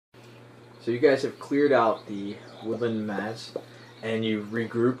So you guys have cleared out the Woodland Manse, and you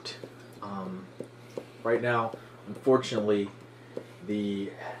regrouped. Right now, unfortunately, the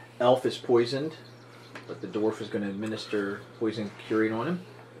elf is poisoned, but the dwarf is going to administer poison curing on him.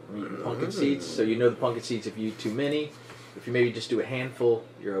 I'm eating pumpkin seeds, so you know the pumpkin seeds, if you eat too many, if you maybe just do a handful,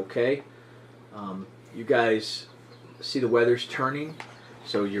 you're okay. You guys see the weather's turning,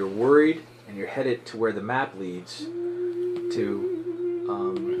 so you're worried, and you're headed to where the map leads, to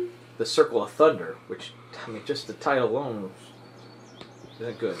the Circle of Thunder, which, I mean, just the title alone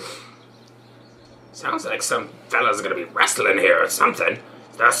isn't good. Sounds like some fella's gonna be wrestling here or something.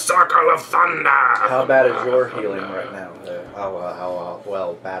 The Circle of Thunder! How bad is your healing right now?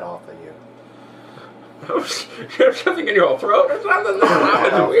 How bad off are you? There's something in your throat or something?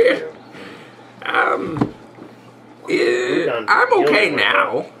 That was weird. I'm okay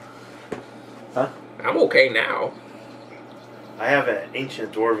now. Huh? I'm okay now. I have an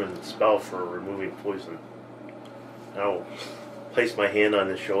ancient dwarven spell for removing poison. I'll place my hand on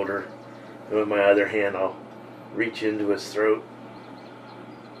his shoulder, and with my other hand I'll reach into his throat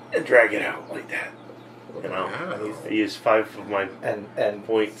and drag it out like that. And I use 5 of my and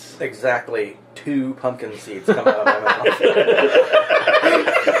points. Exactly 2 pumpkin seeds come out of my mouth.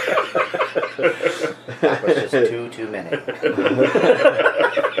 That was just too many.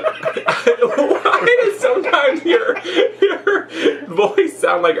 Why does sometimes your voice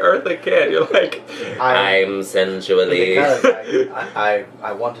sound like Eartha Kitt? You're like, I'm sensually. Because I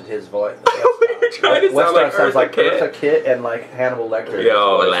wanted his voice. You're trying to sound like sounds like Eartha Eartha Kitt and like Hannibal Lecter.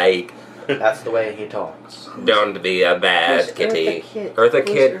 Yo, like. That's the way he talks. Don't be a bad kitty. Eartha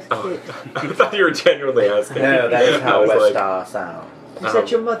Kitt? Oh, I thought you were genuinely asking. No, that is how Westar sounds. Is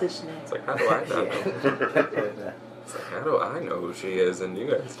that your mother's name? It's like, how do I know? It's like, how do I know who she is and you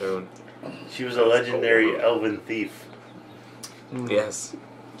guys don't? She was a legendary elven thief. Yes.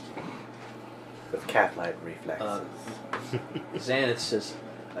 With cat-like reflexes. Xanath says,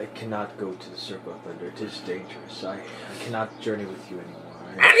 I cannot go to the Circle of Thunder. It is dangerous. I cannot journey with you anymore.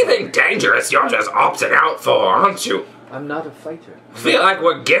 Anything dangerous you're just opting out for, aren't you? I'm not a fighter. I feel like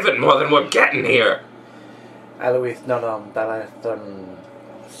we're giving more than we're getting here. Alois Nonam Dalathan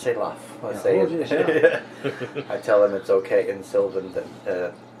Selaf. I tell him it's okay in Sylvan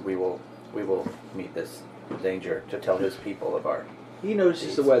that we will meet this danger to tell his people of our. He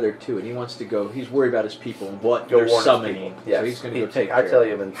notices the weather too, and he wants to go. He's worried about his people and what Go they're warn his summoning. people. Yes. So he's going to go take care I tell of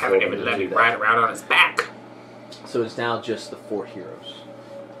you it. in Haven't Sylvan even to let do me that. ride around on his back. So it's now just the 4 heroes.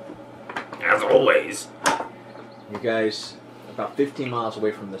 As always. You guys, about 15 miles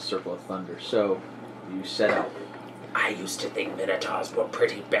away from the Circle of Thunder. So you set out. I used to think Minotaurs were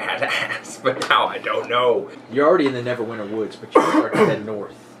pretty badass, but now I don't know. You're already in the Neverwinter Woods, but you start to head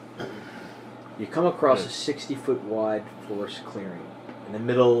north. You come across a 60-foot wide forest clearing, in the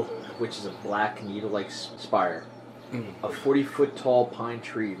middle of which is a black needle-like spire. A 40-foot tall pine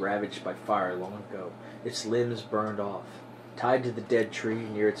tree ravaged by fire long ago, its limbs burned off. Tied to the dead tree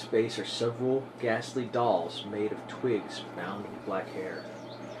near its base are several ghastly dolls made of twigs bound with black hair.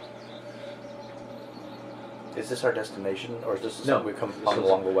 Is this our destination, or is this No, something we come on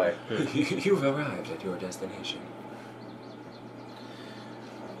along the way? You've arrived at your destination.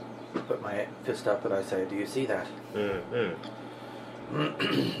 I put my fist up and I say, "Do you see that?"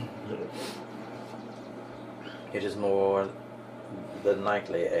 It is more than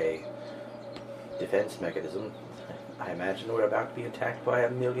likely a defense mechanism. I imagine we're about to be attacked by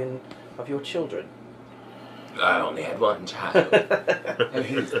 1 million of your children. I only had one child. And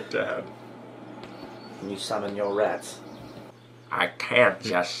he's a dad. Can you summon your rats? I can't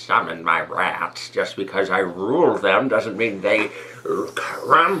just summon my rats. Just because I rule them doesn't mean they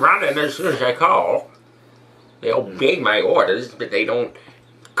run running as soon as I call. They obey my orders, but they don't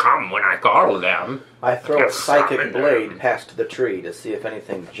come when I call them. I throw a psychic summon blade them. past the tree to see if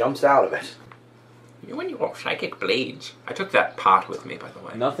anything jumps out of it. You and your psychic blades. I took that pot with me, by the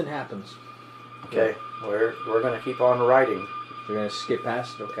way. Nothing happens. Okay, we're going to keep on riding. You're going to skip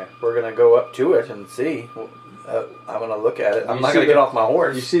past it? Okay. We're going to go up to it and see. I'm going to look at it. I'm You not see going to get the- off my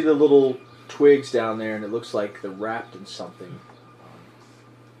horse. You see the little twigs down there, and it looks like they're wrapped in something.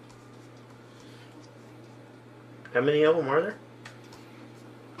 How many of them are there?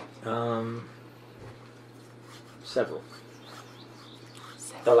 Several.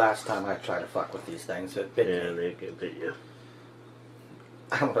 The last time I tried to fuck with these things, it bit Yeah, me. they can bit you.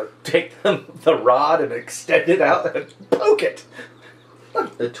 I'm going to take the rod and extend it out and poke it.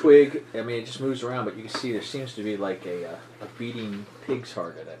 The twig, I mean, it just moves around, but you can see there seems to be like a beating pig's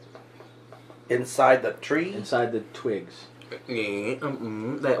heart in it. Inside the tree? Inside the twigs. They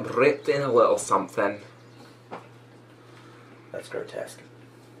ripped in a little something. That's grotesque.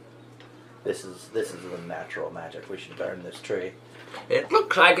 This is the natural magic. We should burn this tree. It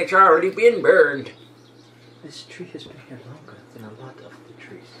looks like it's already been burned. This tree has been here longer than a lot of the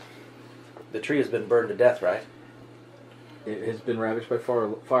trees. The tree has been burned to death, right? It has been ravaged by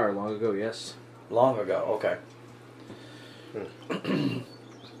fire long ago, yes. Long ago, okay.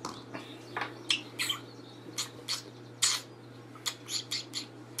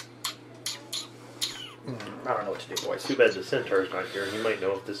 I don't know what to do, boys. Too bad the centaur's not here. He might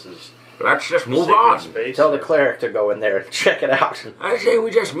know if this is Let's just move sacred on. space. Tell the cleric to go in there and check it out. I say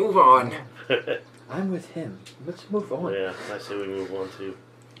we just move on. I'm with him. Let's move on. Yeah, I say we move on too.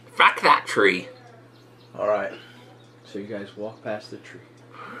 Fuck that tree. All right. So you guys walk past the tree.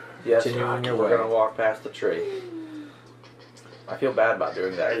 Yes, Continue on your we're way. going to walk past the tree. I feel bad about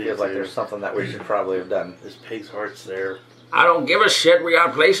doing that. I It do feels like too. there's something that we should probably have done. This pig's heart's there. I don't give a shit. We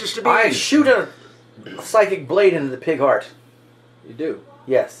got places to be. I shoot a psychic blade into the pig heart. You do.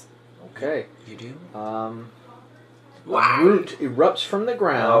 Yes. Okay. You do? A Wow. root erupts from the Oh,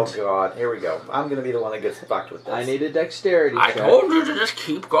 ground. God. Here we go. I'm going to be the one that gets fucked with this. I need a dexterity I check. told you to just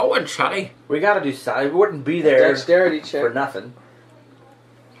keep going, Sonny. We got to do something. We wouldn't be there Dexterity check. for nothing.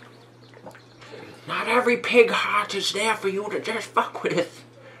 Not every pig heart is there for you to just fuck with.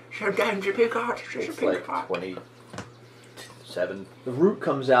 Sometimes a pig heart is just a It's pig like heart. 27. The root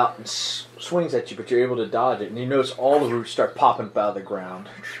comes out and swings at you, but you're able to dodge it. And you notice all the roots start popping up out of the ground.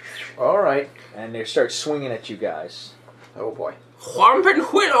 All right. And they start swinging at you guys. Oh, boy.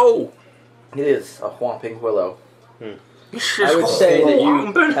 Whomping willow. It is a whomping willow. I would say that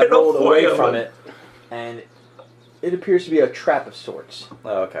you have rolled away from it, and it appears to be a trap of sorts.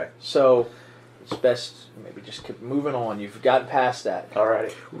 Oh, okay. So it's best maybe just keep moving on. You've gotten past that. All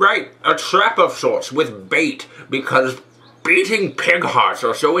righty. Right, a trap of sorts with bait, because beating pig hearts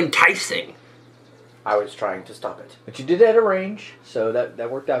are so enticing. I was trying to stop it. But you did it at a range, so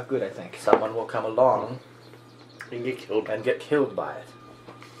that worked out good, I think. Someone will come along And get killed. and get killed by it.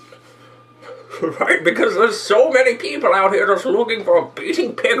 Right, because there's so many people out here just looking for a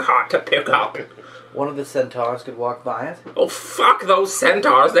beating pig heart to pick up. One of the centaurs could walk by it. Oh, fuck those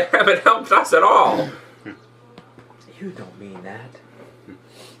centaurs. They haven't helped us at all. You don't mean that.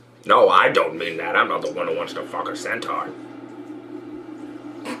 No, I don't mean that. I'm not the one who wants to fuck a centaur.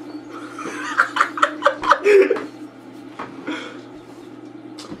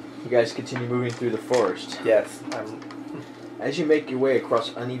 You guys continue moving through the forest. Yes. As you make your way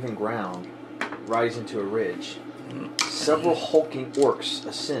across uneven ground, rising to a ridge, several hulking orcs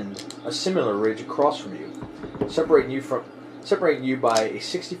ascend a similar ridge across from you, separating you by a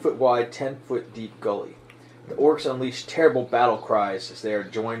 60-foot wide, 10-foot deep gully. The orcs unleash terrible battle cries as they are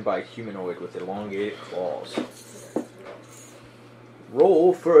joined by a humanoid with elongated claws.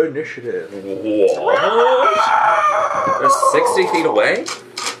 Roll for initiative. What? They're 60 feet away?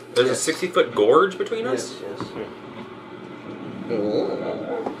 There's a 60-foot gorge between us? Yes.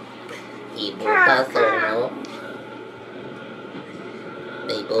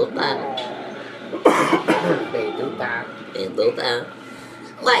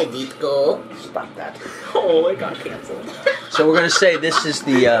 Why did it go? Stop that. Oh, it got canceled. So we're gonna say this is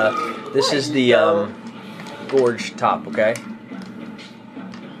the gorge top, okay?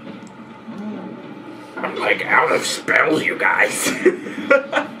 I'm like out of spells, you guys.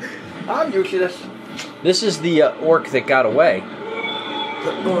 I'm used to this. This is the orc that got away.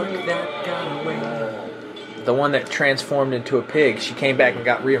 The orc that got away. The one that transformed into a pig. She came back and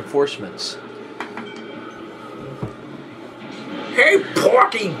got reinforcements. Hey,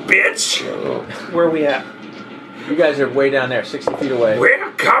 porky bitch! Where are we at? You guys are way down there, 60 feet away.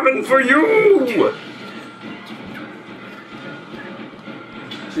 We're coming for you!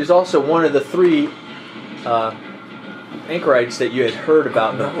 She's also one of the 3 Anchorites that you had heard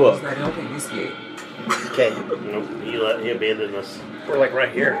about in the book. Okay. Nope, he abandoned us. We're like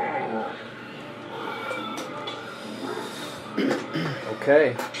right here.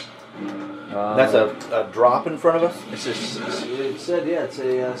 Okay. That's a drop in front of us? It said, it's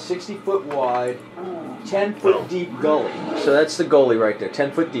a 60-foot wide, 10-foot deep gully. So that's the gully right there,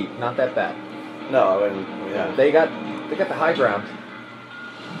 10 foot deep. Not that bad. No, I mean, yeah. They got the high ground.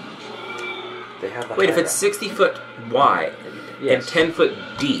 They have the Wait, if high it's 60 foot wide Yes. and 10 foot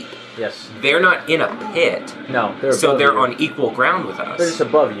deep, Yes. they're not in a pit. No, they're So above they're you. on equal ground with us. They're just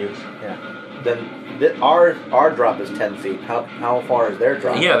above you. Yeah. ground. Then our drop is 10 feet. How far is their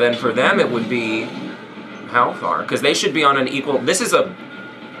drop? Yeah, then for them it would be how far? Because they should be on an equal. This is a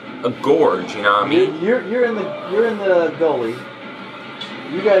gorge, you know what I mean? You're in the gully.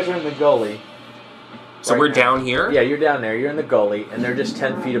 You guys are in the gully. So right we're now. down here. Yeah, you're down there. You're in the gully, and they're just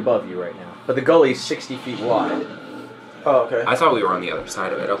 10 feet above you right now. But the gully's 60 feet wide. Oh, okay. I thought we were on the other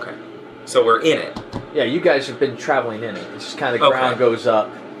side of it. Okay. So we're in it. Yeah, you guys have been traveling in it. It's just kind of Okay. ground goes up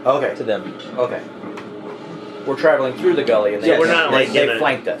Okay. to them. Okay. We're traveling through the gully, and Yes. We're not like they in a-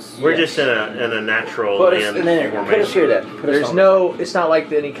 flanked us. We're Yes. just in a natural Put us land in there. formation. Put us here then. Put us There's on no. It's not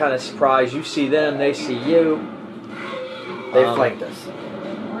like any kind of surprise. You see them, they see you. They flanked us.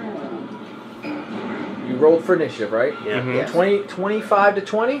 You rolled for initiative, right? Yeah. Mhm. Yes. 25 to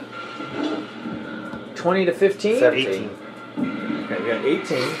 20? 20 to 15? 17. Okay, we got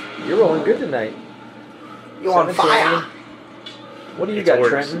 18. You're rolling good tonight. You on 17. fire? What do you It's got,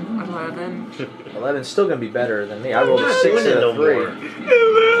 worse. Trenton? 11. 11's still going to be better than me. I rolled a not 6 doing it and no a 3. more.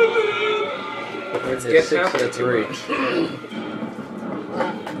 Let's It's get 6 half and a that too 3. much.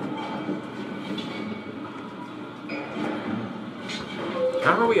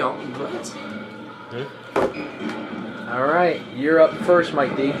 How are we all? What? All right, you're up first,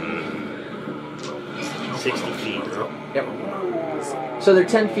 Mike D. 60 feet. Huh? Yep. So they're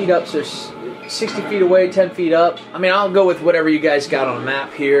 10 feet up, so they're 60 feet away, 10 feet up. I mean, I'll go with whatever you guys got on the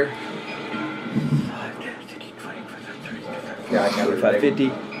map here. Yeah, I got 45, 50,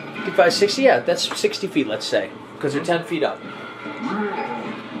 55, 60, yeah, that's 60 feet, let's say, because they're 10 feet up.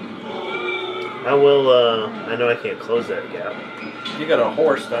 I will, I know I can't close that gap. You got a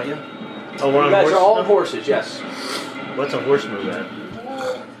horse, don't you? Oh, we're You on guys horse? are all horses, yes. What's a horse move at?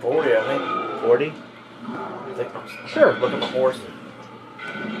 40, I think. 40? I think Sure. Look at my horse.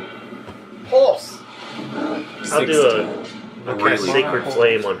 Horse! I'll do I'll Really? cast Sacred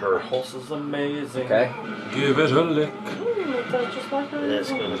Flame on her. Horse is amazing. Okay. Give it a lick. And that's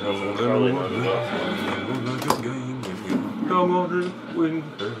going to be probably not enough. Come on in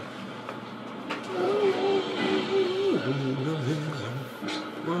winter.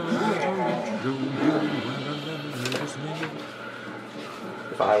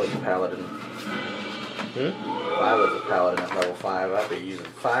 If I was a paladin, if I was a paladin at level 5, I'd be using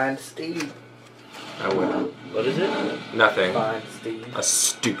Find Steed. I wouldn't. What is it? Nothing. Find Steed. A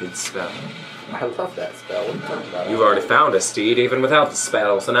stupid spell. I love that spell. What are you talking about? You've already found a steed even without the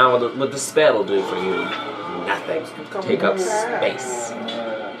spell, so now what the spell will do for you? Nothing. Take up space.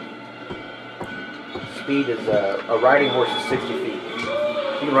 Speed is a riding horse is 60 feet.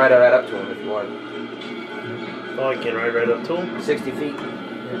 You can ride right up to him if you want. Oh, I can ride right up to him? 60 feet.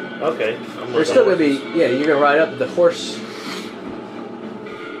 Okay. There's still going to be, yeah, you're going to ride up. The horse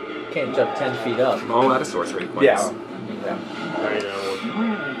can't jump 10 feet up. All out of sorcery points. Yeah. Alright, now.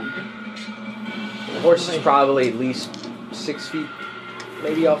 The horse is probably at least 6 feet,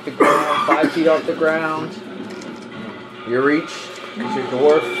 maybe off the ground, 5 feet off the ground. Your reach, because you're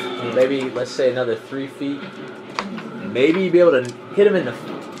dwarf, maybe, let's say, another 3 feet. Maybe you'd be able to hit him in the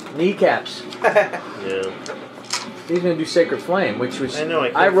kneecaps. Yeah. He's going to do Sacred Flame, which was... I know, I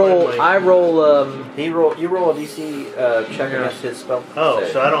can't I roll, find my- I roll, You roll a DC check against his spell. Oh,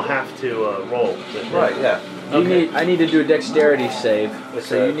 save. so I don't have to roll. Right, yeah. you need, I need to do a dexterity save, With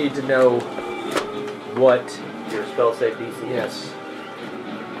so you need to know what... Your spell save DC. Yes.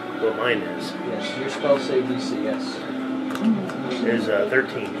 What mine is. Yes, your spell save DC, yes. There's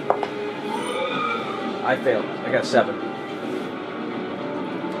 13. I failed. I got 7.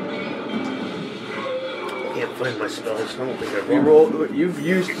 I can't find my spells. I don't think I You rolled. you've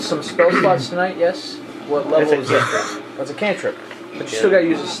used some spell slots tonight, yes? What level That's a is that? cantrip. That's a cantrip. But you Yeah. still got to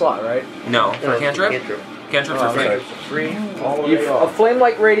use a slot, right? No, No, for it's a cantrip? cantrip. Cantrips Oh, are I'm free. sorry. Free all the way A off.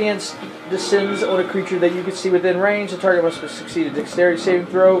 flame-like radiance descends on a creature that you can see within range. The target must succeed a dexterity saving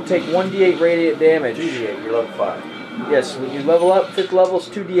throw. Take 1d8 radiant damage. 2d8, you're level 5. Yes, when you level up, 5th level is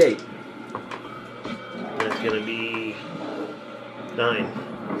 2d8. That's going to be 9.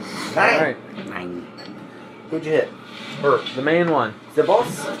 All right, Who'd you hit? Her. the main one. The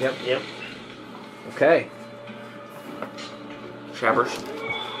boss? Yep. Yep. Okay. Shabbers.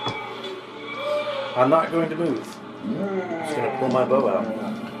 I'm not going to move. I'm just going to pull my bow out.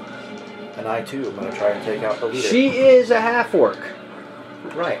 And I too am going to try and take out the leader. She is a half-orc.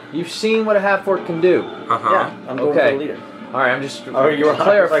 Right. You've seen what a half-orc can do. Uh-huh. Yeah, I'm going Okay. for the leader. All right, I'm just Oh, you're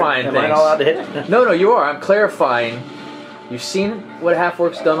clarifying am things. I not allowed to hit? No, you are. I'm clarifying. You've seen what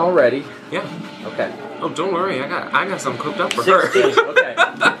half-orc's done already. Yeah. Okay. Oh, don't worry. I got some cooked up for 16. her.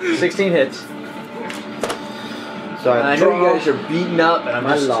 Okay. 16 hits. So And I know you guys are beaten up, and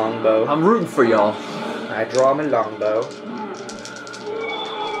my longbow. I'm rooting for y'all. I draw my longbow.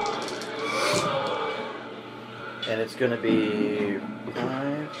 And it's going to be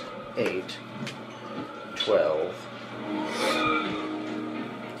 5, 8, 12,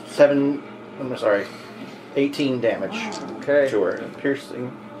 7, I'm sorry, 18 damage Okay. to her.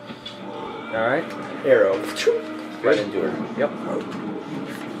 Piercing All right. arrow. Right into her.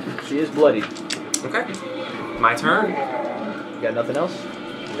 Yep. She is bloodied. Okay. My turn. You got nothing else?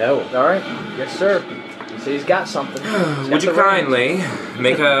 No. All right. Yes, sir. So he's got something. Would you kindly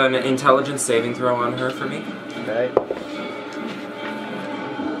make an intelligence saving throw on her for me? Okay.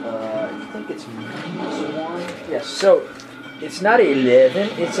 I think it's -1. Yes. So it's not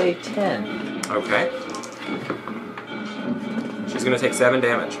 11. It's a 10. Okay. She's gonna take 7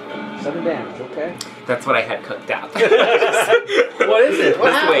 damage. 7 damage. Okay. That's what I had cooked out. What is it?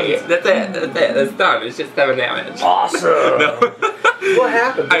 What happened? Wait, that's it. That's it. That's done. It's just 7 damage. Awesome. No. What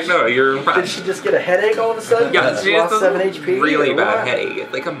happened? I know, you're Did impressed. she just get a headache all of a sudden? Yeah, she has lost 7 HP. really or bad what? headache.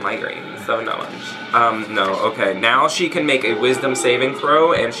 It's like a migraine. 7 damage. No, okay. Now she can make a wisdom saving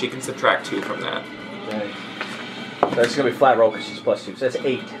throw, and she can subtract 2 from that. Okay. So it's gonna be flat roll because she's +2. So that's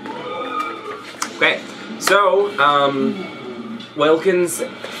 8. Okay, so, Welkin's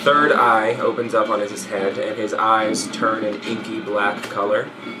third eye opens up on his head, and his eyes turn an inky black color.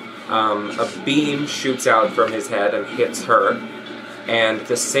 A beam shoots out from his head and hits her, and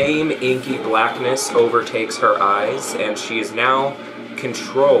the same inky blackness overtakes her eyes, and she is now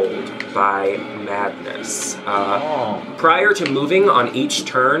controlled by madness. Prior to moving on each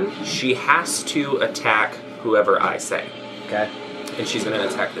turn, she has to attack whoever I say. Okay. And she's gonna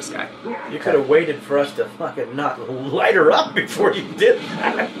attack this guy. You could have waited for us to fucking not light her up before you did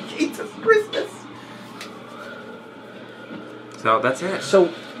that. Jesus Christmas. So that's it. So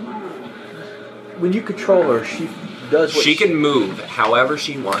when you control her, she does what She can move however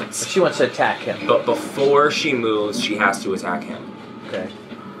she wants. She wants to attack him. But before she moves, she has to attack him. Okay.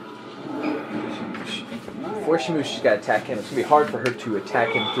 Before she moves, she's got to attack him. It's going to be hard for her to attack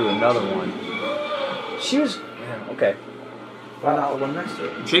him through another one. She was... Yeah, okay. Why not the one next to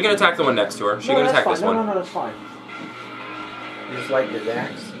her? She can attack the one next to her. She can that's attack fine. this one. No, that's fine. You just like his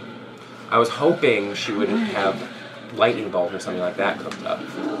axe? I was hoping she would have lightning bolt or something like that cooked up.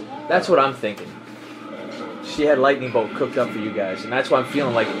 That's what I'm thinking. She had lightning bolt cooked up for you guys, and that's why I'm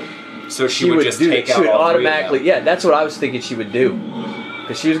feeling like So she would just do take it. out She would all automatically. 3 of them. Yeah, that's what I was thinking she would do.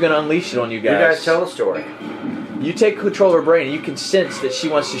 Because she was going to unleash it on you guys. You guys tell the story. You take control of her brain, and you can sense that she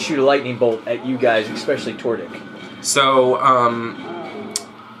wants to shoot a lightning bolt at you guys, especially Tordik. So,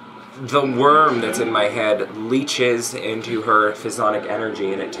 the worm that's in my head leeches into her physonic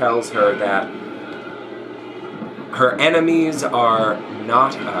energy, and it tells her that her enemies are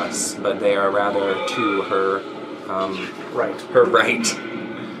not us, but they are rather to her, Right. her right.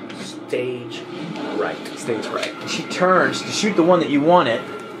 Stage right. Stage right. She turns to shoot the one that you want it,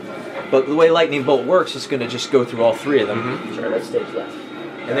 but the way lightning bolt works, it's going to just go through all 3 of them. Mm-hmm. Sure, that's stage left.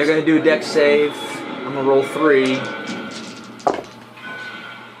 And they're going to do a dex save. I'm going to roll 3.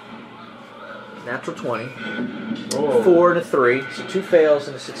 Natural 20. Oh. 4 and a 3. So 2 fails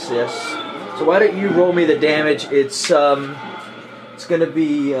and a success. So why don't you roll me the damage? It's going to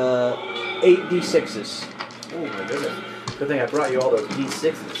be 8 d6s. Oh my goodness. Good thing I brought you all those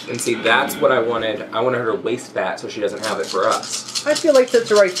D6s. And see, that's what I wanted. I wanted her to waste that so she doesn't have it for us. I feel like that's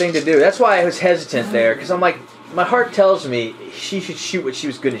the right thing to do. That's why I was hesitant there, because I'm like, my heart tells me she should shoot what she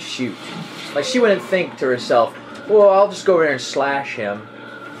was going to shoot. Like, she wouldn't think to herself, well, I'll just go over there and slash him.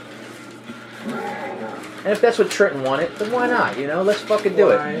 And if that's what Trenton wanted, then why not? You know, let's fucking do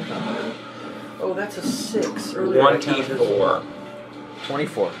it. Oh, that's a 6. Earlier I counted 24.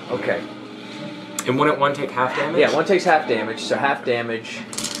 24. Okay. And wouldn't one take half damage? Yeah, one takes half damage, so half damage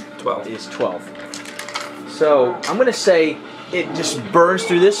 12. is 12. So I'm going to say it just burns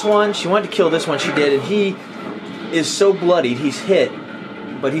through this one. She wanted to kill this one, she did, and he is so bloodied, he's hit,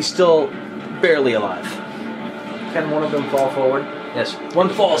 but he's still barely alive. Can one of them fall forward? Yes. One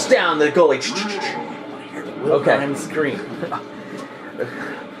falls down the gully. Okay. I'm scream.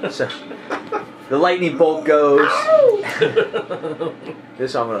 So the lightning bolt goes.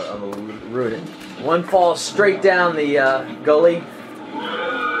 This I'm gonna ruin it. One falls straight down the gully.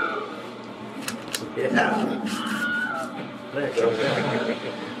 Yeah. There it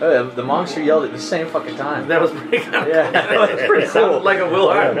goes. The monster yelled at the same fucking time. That was pretty cool. Yeah, that was pretty cool. Sounded like a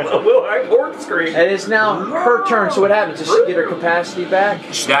Wilhelm Hort scream. And it's now her turn. So what happens? Does she get her capacity back?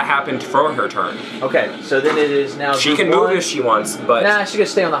 That happened for her turn. Okay, so then it is now. She group can move one. if she wants, but... Nah, she's gonna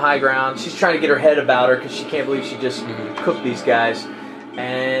stay on the high ground. She's trying to get her head about her because she can't believe she just cooked these guys.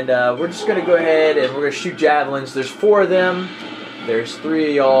 And we're just gonna go ahead and we're gonna shoot javelins. There's 4 of them. There's 3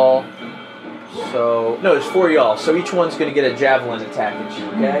 of y'all. So no, there's 4 of y'all. So each one's gonna get a javelin attack at you.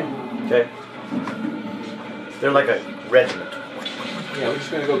 Okay. Okay. They're like a regiment. Yeah, we're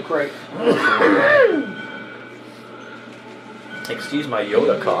just gonna go crank. Excuse my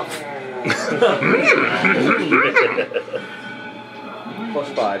Yoda cough.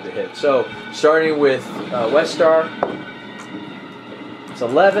 +5 to hit. So starting with Westar, it's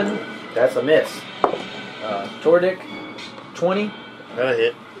 11. That's a miss. Tordik, 20. That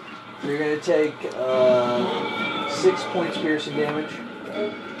hit. You're going to take 6 points piercing damage.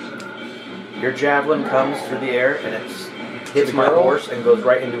 Your javelin comes through the air and it hits my horse and goes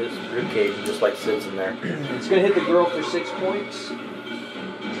right into his ribcage and just like sits in there. It's going to hit the girl for 6 points.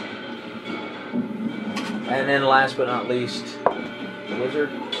 And then last but not least, the wizard.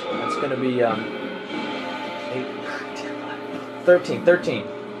 That's going to be 13.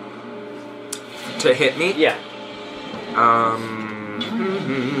 To hit me? Yeah.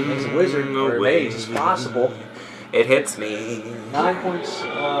 As a wizard or a mage, it's possible. It hits me. 9 points.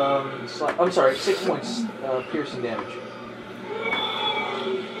 I'm sorry, 6 points piercing damage.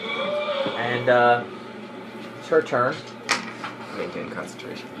 And it's her turn. Maintain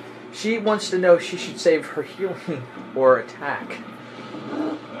concentration. She wants to know if she should save her healing or attack.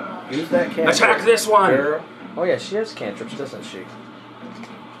 Use that cantrip. Attack this one! Girl. Oh yeah, she has cantrips, doesn't she?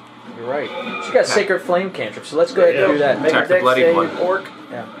 You're right. She got Sacred Flame cantrip, so let's go ahead and do that. Attack the bloodied one. Orc.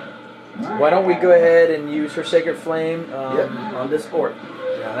 Yeah. Why don't we go ahead and use her Sacred Flame? On this orc.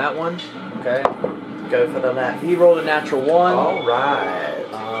 Yeah, that one. Okay. Go for the left. He rolled a natural 1. All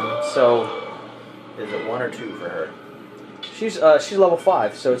right. So Is it 1 or 2 for her? she's level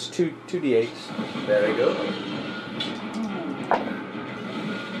 5, so it's 2d8s. Very good.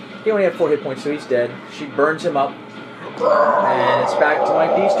 He only had 4 hit points, so he's dead. She burns him up, and it's back to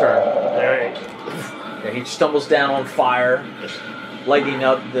Mike D's turn. Alright. Yeah, he stumbles down on fire, lighting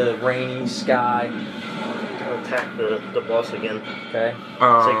up the rainy sky. I'll attack the boss again. Okay.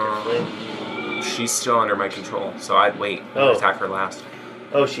 Sacred Flame. She's still under my control, so I'd wait and Oh. attack her last.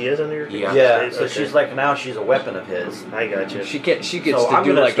 Oh, she is under your Yeah. Yeah, so Okay. she's like, now she's a weapon of his. I got you. She gets So to I'm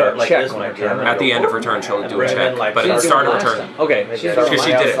do gonna like start a like check this, on my her turn. turn. At the end of her turn, she'll And do a bring him check, in like but so. at the start of her turn. Okay. Maybe She's I start Because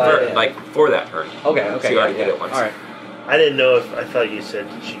she my did it outside, for, yeah. like for that turn. Okay. She already did it once. All right. I didn't know if I thought you said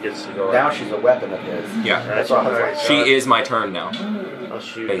she gets to go. Now she's a weapon of his. Yeah. That's what I was like. She is my turn now, I'll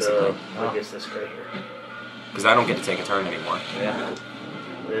shoot. basically. I guess this guy here. because I don't get to take a turn anymore. Yeah.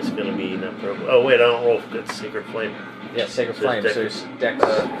 This is gonna be no problem. Oh wait, I don't roll good Sacred Flame. Yeah. Sacred So Flame. Dex- So it's Dex.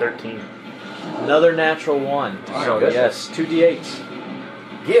 13. Another natural 1. Oh, So goodness. yes, 2d8s.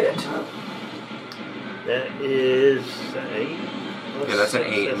 Get it. That is an 8. Yeah, that's an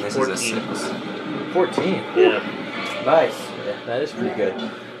 8, and this is a 14. 6. 14. Yeah. Nice. Yeah, that is pretty good.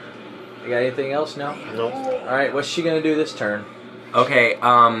 You got anything else now? Nope. All right. What's she gonna do this turn? Okay,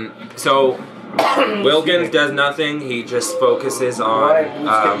 so Wilkins does nothing. He just focuses Why on.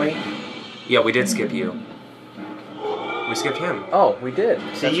 you skip me? Yeah, we did skip you. We skipped him. Oh, we did.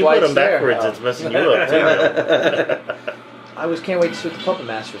 See, That's you why put it's them there. backwards. Oh. It's messing you up too. Can't wait to see what the Puppet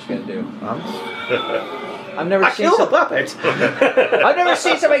Master's gonna do. I've never I seen killed the some- puppet. I've never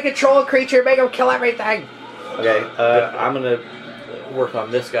seen somebody control a creature and make him kill everything. Okay, I'm gonna work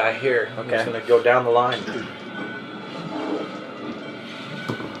on this guy here. I'm Okay. just gonna go down the line.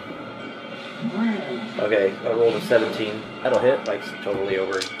 Okay, I rolled a 17. That'll hit. Like totally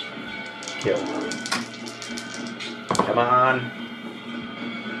over. Kill. Come on.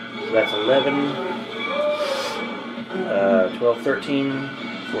 So that's 11. 12, 13,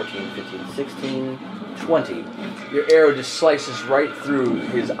 14, 15, 16, 20. Your arrow just slices right through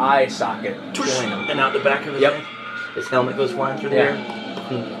his eye socket, killing him. And out the back of his Yep. head. His helmet goes flying through the Yeah. air.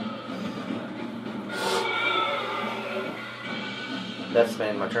 That's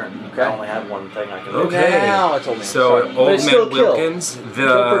been my turn. Okay. I only have one thing I can do. Okay. Now it's old man. So Sorry. But old it's still man a kill. Wilkins,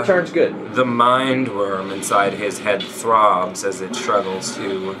 Kill per turn's good. the mind worm inside his head throbs as it struggles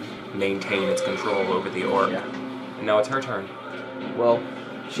to maintain its control over the orc. Yeah. And now it's her turn. Well,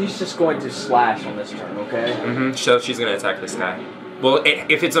 she's just going to slash on this turn, okay? So she's going to attack this guy. Well,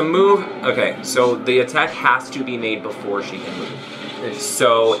 if it's a move, okay, so the attack has to be made before she can move.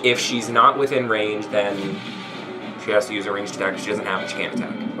 So if she's not within range, then she has to use a ranged attack. If she doesn't have it, she can't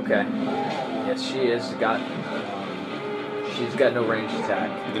attack. Okay. Yes, she's got no ranged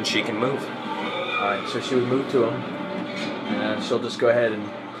attack. Then she can move. Alright, so she would move to him. And she'll just go ahead and...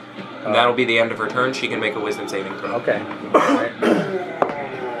 And that'll be the end of her turn. She can make a wisdom saving throw. Okay. Alright.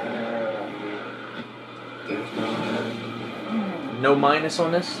 No minus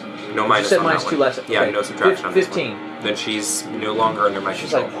on this? No minus You said on minus that 2 one. less. Yeah, okay. no subtraction on this 15. one. Then she's no longer under my She's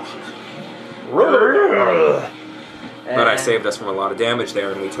control. like... But I saved us from a lot of damage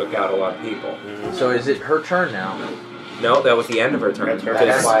there, and we took out a lot of people. So is it her turn now? No, that was the end of her turn.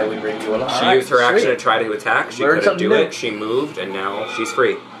 That's why we bring you along. She Alright, used her action sweet. to try to attack. She Learn couldn't something do new. it. She moved, and now she's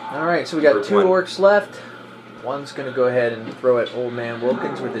free. Alright, so we got Group 2 one. orcs left. One's going to go ahead and throw at Old Man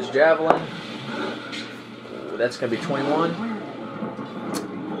Wilkins with his javelin. Ooh, that's going to be 21.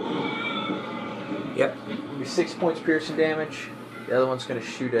 Yep. It'll be 6 points piercing damage. The other one's going to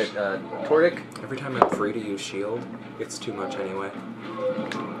shoot at Tordik. Every time I'm free to use shield, it's too much anyway.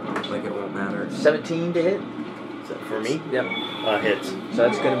 Like don't matter. 17 to hit. Is that for me? Yep. Hits. So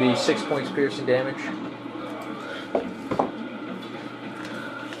that's going to be 6 points piercing damage.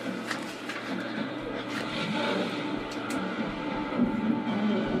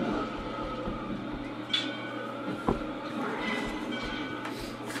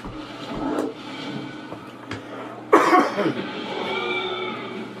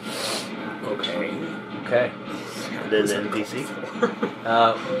 Okay. Then the NPC.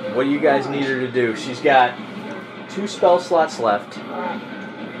 What do you guys need her to do? She's got 2 spell slots left.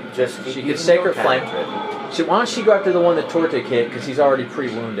 Just She gets Sacred Flame. cantrip. So why don't she go after the one that Tortic hit, because he's already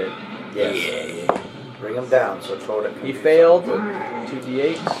pre-wounded. Yes. Bring him down so Tortic can He do failed. something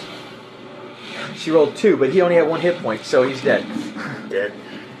 2d8s. She rolled 2, but he only had 1 hit point, so he's dead. Dead.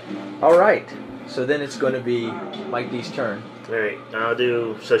 Alright. So then it's going to be Mike D's turn. Alright, I'll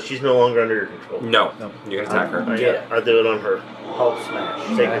do. So she's no longer under your control. No, No. you can attack her. Yeah, I'll do it on her. Hulk smash.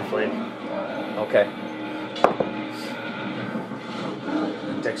 Sacred Flame. Okay.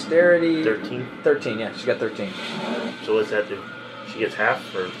 Dexterity. 13. 13, yeah. She got 13. So what's that do? She gets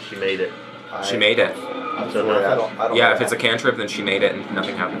half, or she made it? She made it. So I nothing. don't Yeah, know if it's a that. cantrip, then she made it and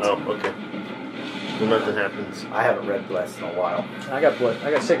nothing happens. Oh, okay. Well, nothing happens. I haven't read Blessed in a while. I got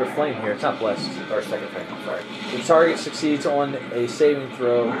Sacred Flame here. It's not blessed. Or Second Flame, I'm sorry. The target succeeds on a saving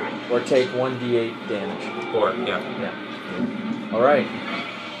throw or take 1d8 damage. Or, yeah. Yeah. Alright.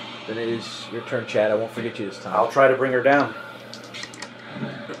 Then it is your turn, Chad. I won't forget you this time. I'll try to bring her down.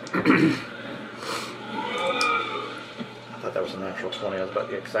 I thought that was a natural 20. I was about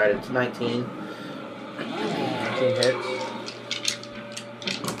to get excited. It's 19. 19 hits.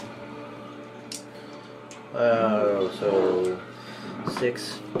 So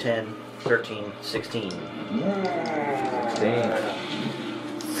 6, 10, 13, 16. 16.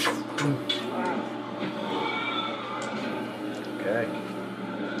 Okay.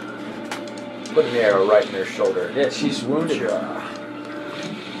 Putting the arrow right in her shoulder. Yeah, she's wounded.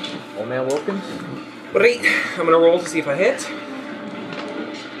 Old Man Wilkins? Right, I'm gonna roll to see if I hit.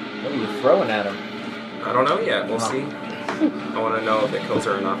 What are you throwing at him? I don't know yet. We'll see. I want to know if it kills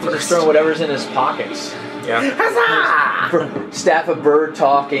her or not He's just first. throwing whatever's in his pockets. Yeah. Staff of bird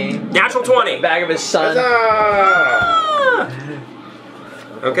talking. Natural 20. Bag of his son.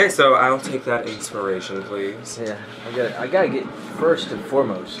 Okay, so I'll take that inspiration, please. Yeah, I gotta get first and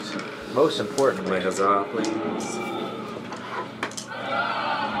foremost, most importantly. My huzzah, please.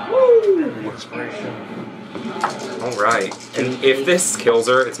 Inspiration. All right. And if this kills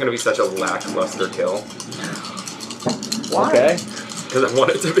her, it's gonna be such a lackluster kill Why? Okay. because I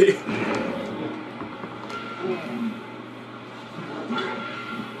want it to be.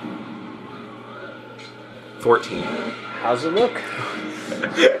 $14. How's it look?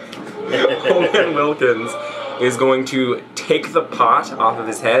 Old Man Wilkins is going to take the pot off of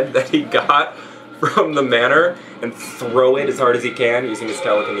his head that he got from the manor and throw it as hard as he can using his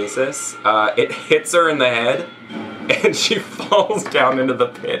telekinesis. It hits her in the head, and she falls down into the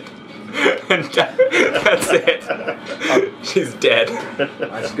pit. And that's it. She's dead.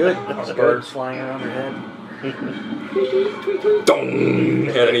 That's good. That's Birds flying around her head. Dong! And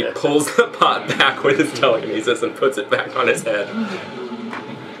then he pulls the pot back with his telekinesis and puts it back on his head.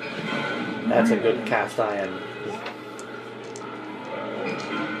 That's a good cast iron.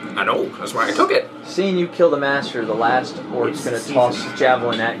 I know, that's why I took it. Seeing you kill the master, the last orc's gonna toss a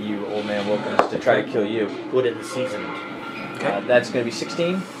javelin at you, Old Man Wilkins, to try to kill you. Good and seasoned. That's gonna be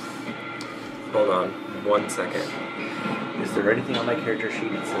 16. Hold on, 1 second. Is there anything on my character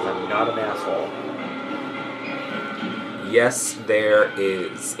sheet that says I'm not an asshole? Yes, there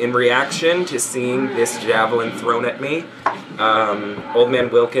is. In reaction to seeing this javelin thrown at me, Old Man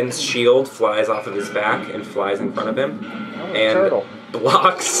Wilkins' shield flies off of his back and flies in front of him and turtle.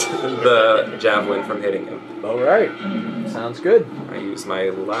 blocks the javelin from hitting him. Alright. Sounds good. I use my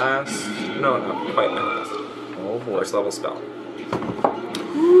last... No, not quite my last. Oh boy. First level spell.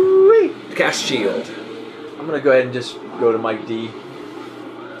 Woo-wee. Cast shield. I'm gonna go ahead and just go to Mike D.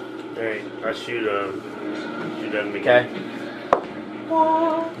 Alright, I'll shoot at him Okay. again.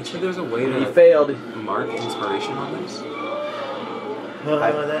 You said there's a way He to failed. mark inspiration on this? That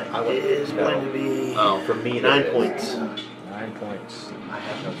I wouldn't is know. going to be Oh. For me, 9 that is. points. 9 points. I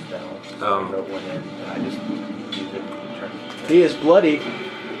have no spell. So Oh. I wrote one in, and I just used it. He is bloody.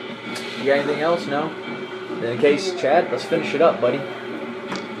 You got anything else? No? Then in case, Chad, let's finish it up, buddy.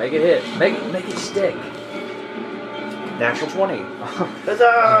 Make it hit. Make it stick. Natural 20.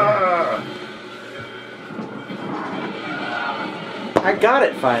 Huzzah! I got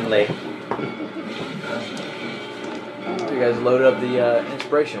it finally. You guys loaded up the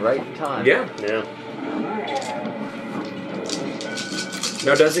inspiration right in time. Yeah. Yeah.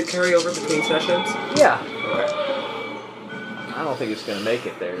 Now, does it carry over between sessions? Yeah. Okay. I don't think it's going to make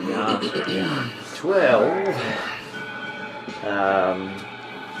it there, to be honest with you. 12,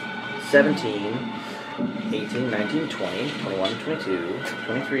 17, 18, 19, 20, 21, 22,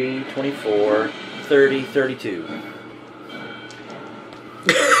 23, 24, 30, 32.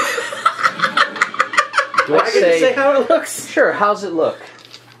 Do I get to say how it looks? Sure, how's it look?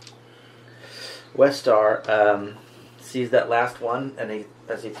 Westar sees that last one, and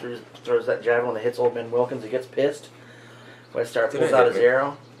as he throws that javelin that hits Old Man Wilkins, he gets pissed. Westar Did pulls it out hit his me?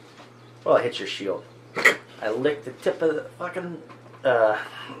 arrow. Well, it hits your shield. I lick the tip of the fucking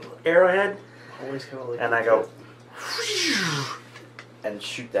arrowhead, Always kind of like and I go and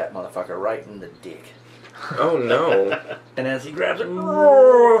shoot that motherfucker right in the dick. Oh no. And as he grabs it,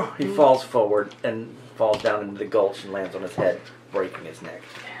 he falls forward and falls down into the gulch and lands on his head, breaking his neck.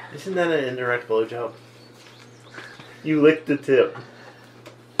 Isn't that an indirect blowjob? You licked the tip.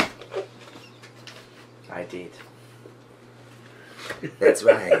 I did. That's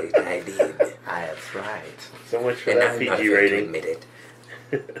right, I did. That's right. So much for And that I'm not PG afraid to rating. admit it.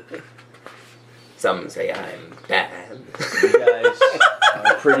 Some say I'm bad. You guys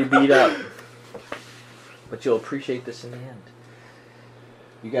are pretty beat up. But you'll appreciate this in the end.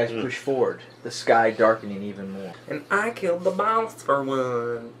 You guys push forward, the sky darkening even more. And I killed the boss for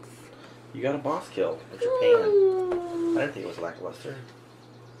once. You got a boss kill with your pan. I didn't think it was lackluster.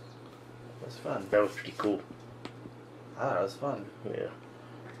 It was fun. That was pretty cool. I thought it was fun. Yeah.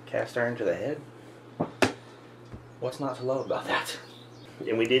 Cast iron to the head. What's not to love about that?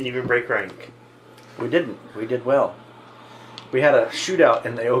 And we didn't even break rank. We didn't. We did well. We had a shootout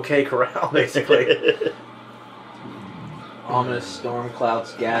in the OK Corral, basically. Ominous storm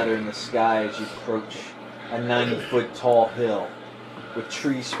clouds gather in the sky as you approach a 90-foot tall hill with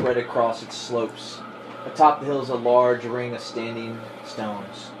trees spread across its slopes. Atop the hill is a large ring of standing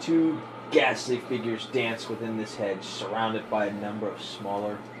stones. Two ghastly figures dance within this hedge, surrounded by a number of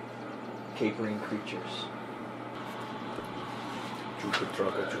smaller, capering creatures.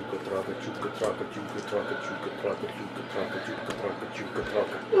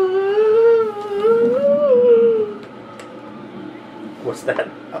 What's that?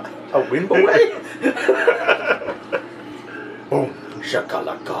 A windaway? Boom,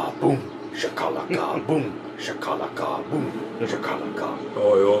 shakalaka, boom, shakalaka, boom, shakalaka, boom, shakalaka.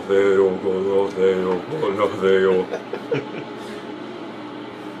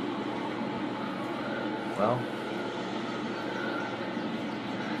 Well,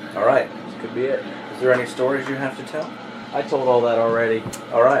 All right. this could be it. Is there any stories you have to tell? I told all that already.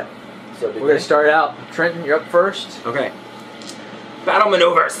 All right. So We're going to start out. Trenton, you're up first. Okay. Battle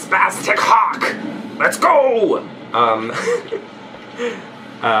maneuver, spastic hawk. Let's go.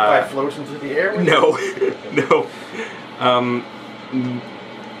 By floating through the air? No, no.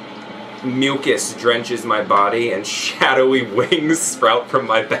 Mucus drenches my body, and shadowy wings sprout from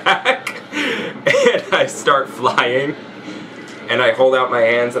my back, and I start flying. And I hold out my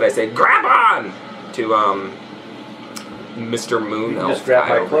hands and I say, "Grab on!" to Mr. Moon You can Elf just grab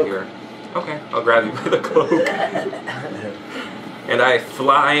guy my over cloak. here. Okay, I'll grab you by the cloak. And I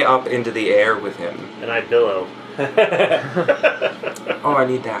fly up into the air with him. And I billow. Oh, I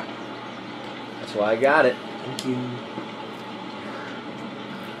need that. That's why I got it. Thank you.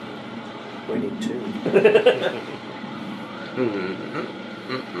 We need two.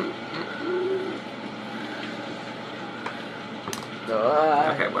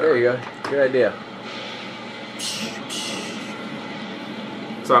 Okay, whatever. there you go. Good idea.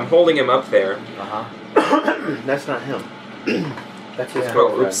 So I'm holding him up there. Uh-huh. That's not him. That's his Yeah. Oh,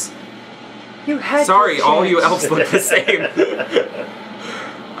 girlfriend. oops. You had Sorry, your all you chance. elves look the same.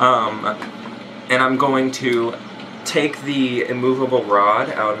 And I'm going to take the immovable rod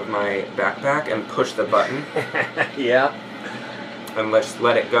out of my backpack and push the button Yeah. and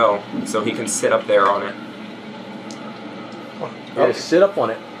let it go so he can sit up there on it. Oh, just sit up on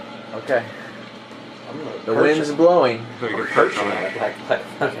it. Okay. I'm gonna The perch wind's it. blowing. So you can Perch perch on it. like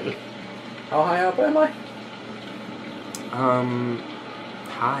fucking. How high up am I?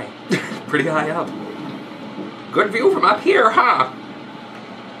 High. Pretty high up. Good view from up here, huh?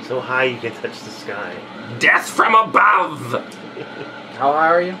 So high you can touch the sky. Death from above! How high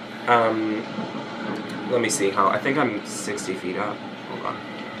are you? Let me see how. I think I'm 60 feet up. Hold on.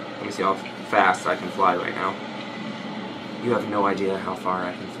 Let me see how fast I can fly right now. You have no idea how far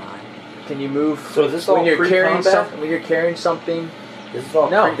I can fly. Can you move? So is this all when you're carrying pre-combat? something? When you're carrying something? This is all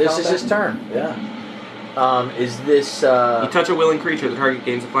No, this is pre-combat? his turn. Yeah. Is this? You touch a willing creature, the target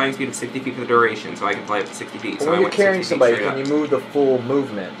gains a flying speed of 60 feet for the duration, so I can fly up to 60 feet. So I when you're went carrying 60 feet somebody, straight can up. you move the full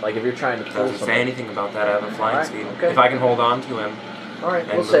movement? Like if you're trying to It pull doesn't say somebody. anything about that. I have a flying Alright, speed. okay. If I can hold on to him. All right,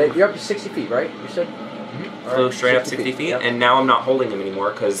 And we'll say move. you're up to 60 feet, right? You said. All So right, straight up 60 feet, Yep. and now I'm not holding him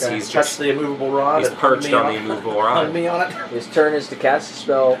anymore because Okay. he's Touch just the immovable rod. he's and hung perched me on the immovable rod. Hung me on it. His turn is to cast a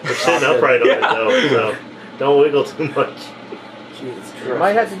spell. We're sitting upright on it though, so don't wiggle too much. Jesus You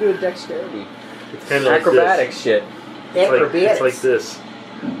might have to do a dexterity. It's kind of Acrobatics shit. It's like this.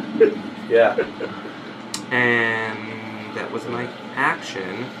 Yeah. And that was my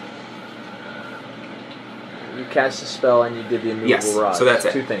action. You cast a spell and you did the immovable Yes, rod. so that's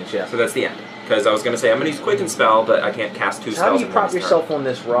it. Two things, yeah. So that's the end. Because I was going to say I'm going to use Quicken Spell, but I can't cast two So how spells do you in prop one turn. yourself on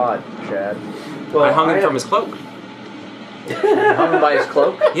this rod, Chad? I hung him from his cloak. You hung him by his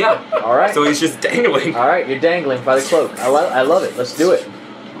cloak? Yeah. All right. So he's just dangling. All right, you're dangling by the cloak. I love it. Let's do it.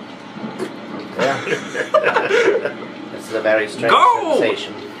 Yeah. This is a very strange Go!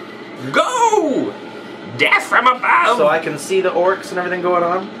 sensation. Go! Death from above! So I can see the orcs and everything going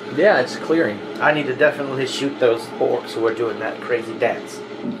on? Yeah, it's clearing. I need to definitely shoot those orcs who are doing that crazy dance.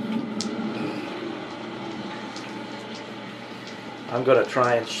 I'm gonna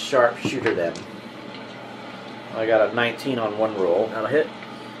try and sharpshooter them. I got a 19 on one roll. That'll hit.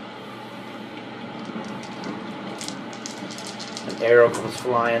 An arrow comes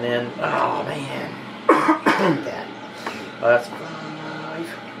flying in. Oh man. That. That's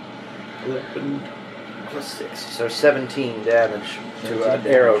 5. 11 plus 6. So 17 damage to an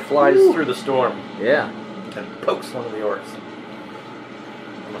arrow. Flies through the storm Yeah. and pokes one of the orcs.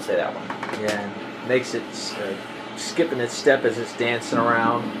 I'm gonna say that one. Yeah. Makes it skipping its step as it's dancing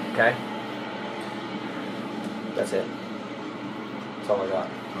around. Okay. That's it. That's all I got.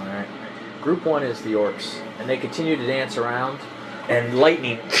 All right. Group 1 is the orcs, and they continue to dance around, and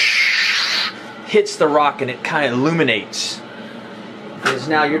lightning hits the rock, and it kind of illuminates. It is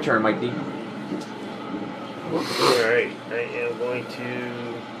now your turn, Mike D. Alright, I am going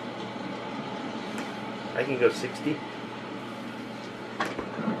to... I can go 60.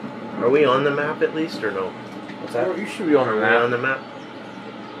 Are we on the map at least, or no? What's that? You should be on the Are we map. on the map?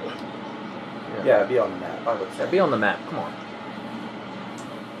 Yeah, be on the map. I would say. Be on the map. Come on.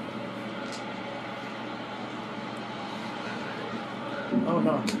 Oh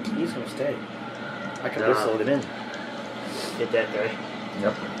no, he's gonna stay. I can Nah. whistle him in. Hit that guy.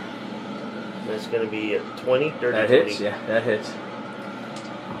 Yep. That's going to be a 20, dirty That 20. hits. Yeah, that hits.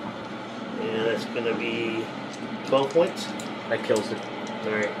 And that's going to be 12 points. That kills it.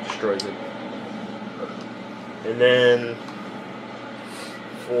 Alright. Destroys it. And then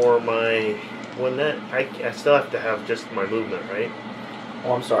for my... When that... I still have to have just my movement, right?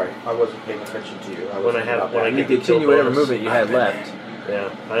 Oh, I'm sorry. I wasn't paying attention to you. When I You get the continue kill whatever bonus. movement you had left. Yeah,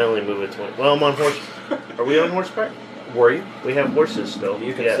 I only move at 20. Well, I'm on horse. Are we on horseback? Were you? We have horses still.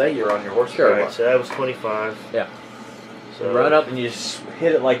 You can yeah. say you're on your horse. Sure. Alright, so that was 25. Yeah. So You run up and you just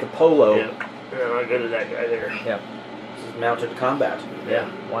hit it like a polo. Yeah. And I go to that guy there. This is mounted combat. Yeah.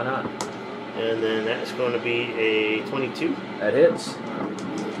 Why not? And then that's going to be a 22. That hits.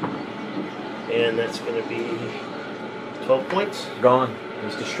 And that's going to be 12 points. Gone.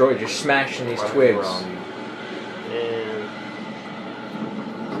 He's destroyed. You're smashing these Right twigs. around. And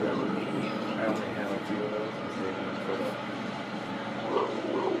that would be... I only have a few of those.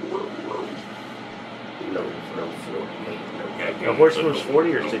 A horse moves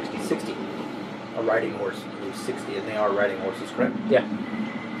 40 or 60? 60. A riding horse moves 60, and they are riding horses, correct? Yeah.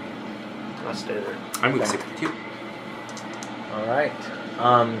 I'll stay there. I moved 62. All right.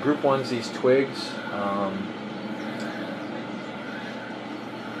 Group 1's these twigs.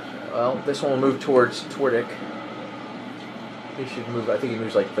 Well, this one will move towards Twerdick. He should move. I think he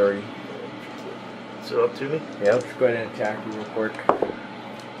moves like 30. So up to me? Yeah, let's go ahead and attack you real quick.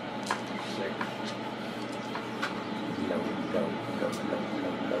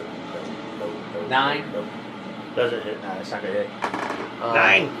 Nine. Doesn't hit. Nah, that's not gonna hit.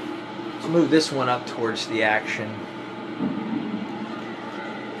 9. Let's move this one up towards the action.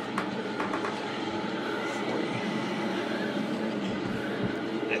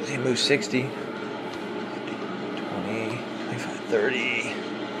 40. He moves 60. 20, 25, 30.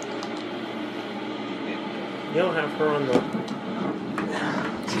 You don't have her on the...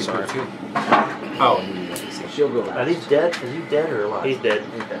 Sorry. Oh. She'll go Are last. these dead? Is he dead or alive? He's dead.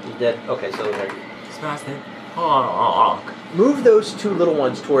 He's dead. Okay, so they're... Smash it. Honk. Move those two little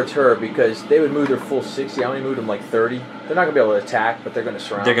ones towards her because they would move their full 60. I only moved them like 30. They're not going to be able to attack, but they're going to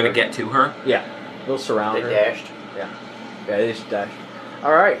surround They're going her. to get to her? Yeah. They'll surround They her. dashed. Yeah, they just dashed.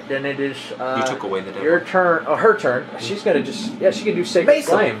 All right, then it is You took away the devil. your turn. Oh, her turn. She's going to just... Yeah, she can do Sacred Mace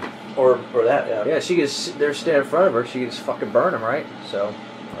 'em. Flame. Or that, yeah. Yeah, she gets... They're standing in front of her. She can just fucking burn them, right? So,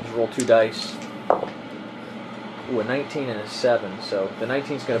 I'll just roll 2 dice. Ooh, a 19 and a 7. So, the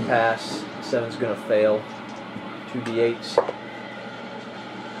 19's going to pass. The 7's going to fail. 2 d8s.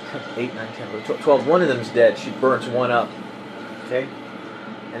 8, 9, 10, 11, 12. One of them's dead. She burns one up. Okay?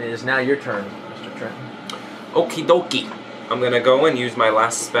 And it is now your turn, Mr. Trenton. Okie dokie. I'm gonna go and use my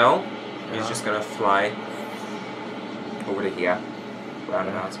last spell. He's Uh-huh. just gonna fly over to here.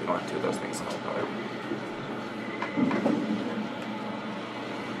 Roundabouts, we don't have two of those things, so I'll bother.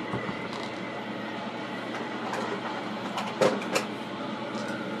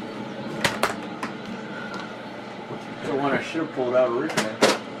 The one I should have pulled out originally.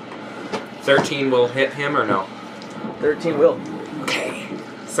 13 will hit him or no? 13 will. Okay.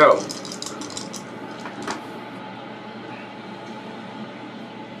 So.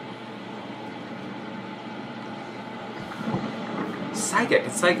 Psychic.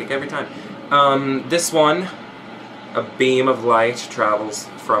 It's psychic every time. This one, a beam of light travels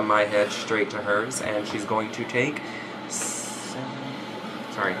from my head straight to hers, and she's going to take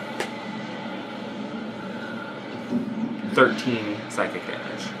 13 psychic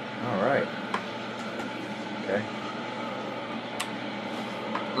damage. Alright. Okay.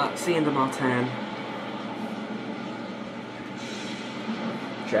 Let's see into my 10.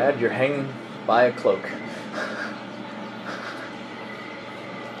 Chad, you're hanging by a cloak.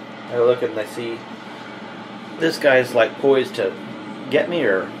 I look and I see this guy's like poised to get me,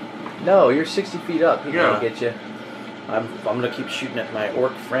 or No, you're 60 feet up. He Yeah. can't get you. I'm gonna keep shooting at my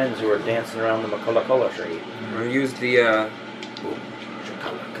orc friends who are dancing around the Makola tree. I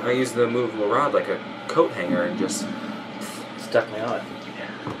used the movable rod like a coat hanger and just Stuck me on it.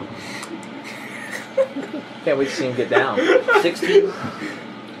 Can't wait to see him get down. 16.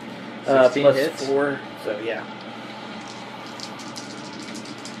 16 plus hits. 4, so yeah.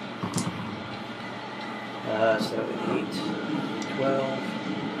 So 8, 12,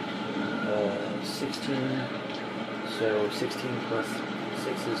 16. So 16 plus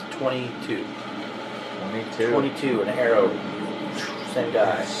 6 is 22. 22. 22, an arrow. Same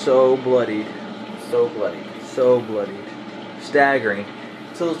guy. So bloodied. So bloody. So bloodied. Staggering.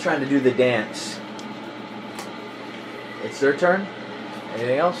 Still trying to do the dance. It's their turn?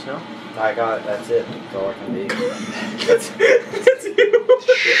 Anything else? No? I got it. That's it. That's all I can be. that's you.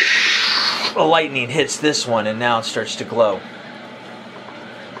 A lightning hits this one and now it starts to glow.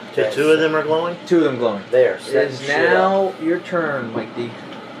 The two of them are glowing? Two of them glowing. There. It is now your turn, Mike D.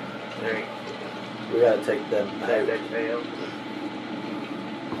 Alright. We gotta take them out.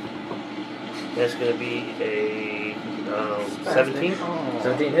 That's going to be a 17.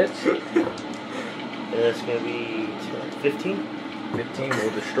 17 hits. And that's going to be 15. 15 will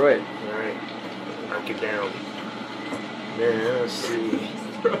destroy it. Alright. Knock it down. Then, let's see.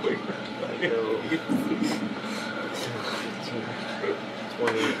 I go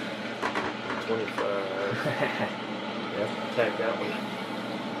 20, 25. Yep. Attack that one.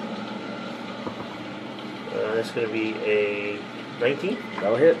 That's going to be a 19.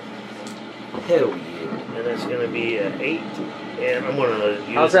 That'll hit. Hell yeah. And that's going to be an 8. And I'm going to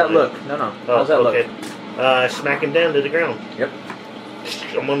use How's that my- look? No. Oh, How's that okay. look? Smack him down to the ground. Yep.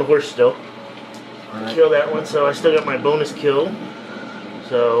 I'm on the horse still. Alright. Kill that one, so I still got my bonus kill.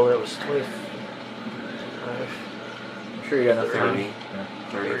 So that was 25. I'm sure you got enough 30, time. Yeah.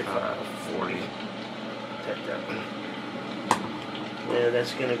 35, 40. Attack that one. And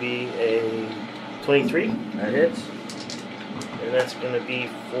that's going to be a 23. That hits. And that's going to be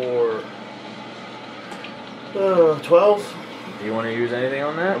for 12. Do you want to use anything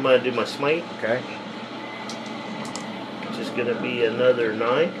on that? I'm going to do my smite, Okay. which is going to be another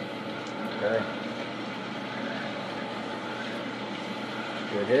 9. Okay.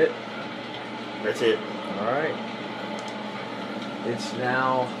 Good hit. That's it. Alright. It's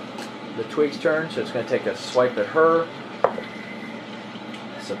now the twig's turn, so it's going to take a swipe at her.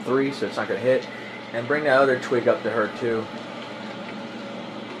 It's a 3, so it's not going to hit. And bring that other twig up to her, too.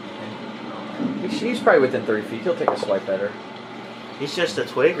 And he's probably within 30 feet. He'll take a swipe at her. He's just a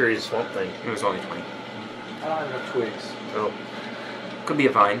twig or he's a swamp thing? It was only 20. I don't have no twigs. Oh. Could be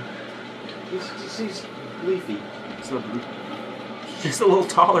a vine. He's leafy. So, just a little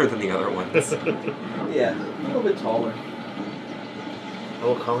taller than the other ones. Yeah, a little bit taller.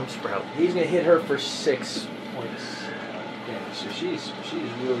 Oh, call him Sprout. He's going to hit her for 6 points. Yeah, so she's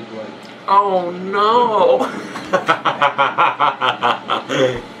really bloody. Oh no!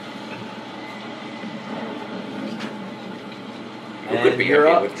 You could be you're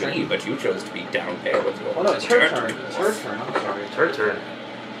happy up, with me, Trent. but you chose to be down there with your Oh no, it's her turn. It's her turn. I'm sorry. It's her turn.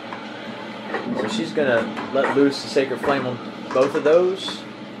 So she's gonna let loose the Sacred Flame on both of those.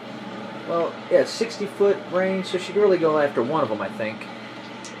 Well, yeah, 60-foot range, so she can really go after one of them, I think.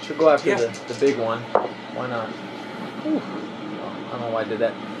 She'll go after the big one. Why not? Ooh. Oh, I don't know why I did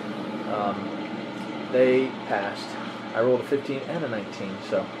that. They passed. I rolled a 15 and a 19,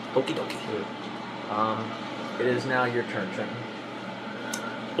 so Okie dokie. it is now your turn, Trenton.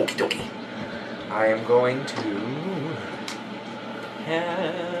 Okie dokie. I am going to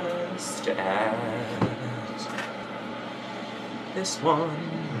cast at this one.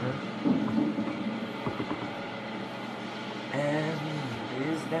 And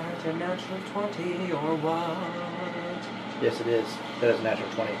is that a natural 20 or what? Yes, it is. That is a natural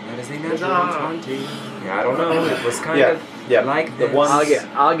 20. That is a natural 20. Yeah, I don't know. It was kind of like the this. one.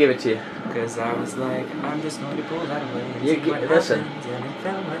 I'll give it to you. Because I was like, I'm just going to pull that away and You see get- what listen. happens. And it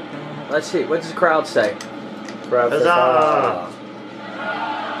felt like that. Let's see. What does the crowd say? Crowd says, Huzzah!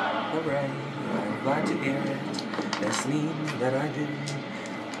 Hooray, I'm glad to hear it. This means that I do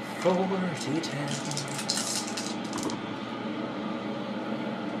 40 tests.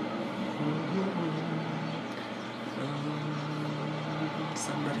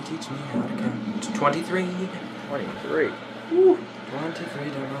 Somebody teach me how to count. 23. 23. 23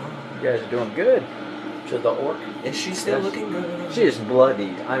 to roll. You guys are doing good. to the orc. Is she still Yes. looking good? She is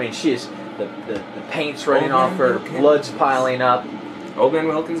bloodied. I mean, she is the paint's running Oh, off her, okay. blood's piling up. Old Man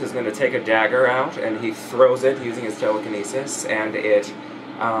Wilkins is going to take a dagger out and he throws it using his telekinesis, and it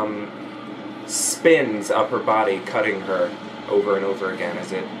spins up her body, cutting her over and over again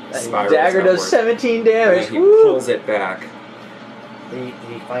as it spirals Dagger does upward. 17 And damage. then he Woo! pulls it back.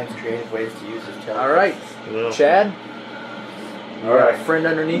 He finds creative ways to use his telekinesis. All right, Well, Chad. You All got right. a friend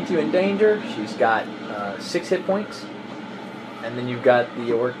underneath you in danger. She's got 6 hit points, and then you've got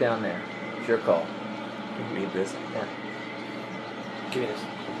the orc down there. It's your call. You need this. Give me this.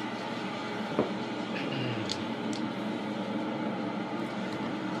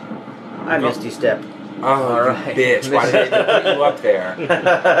 I Misty Step. Oh, All you right. bitch. Why did they put you up there?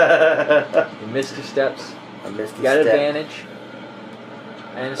 You missed your steps. A Misty You got Step. advantage.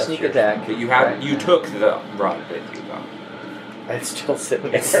 And a That's sneak yours. attack. But you have Right. you took the rod with you though. It's still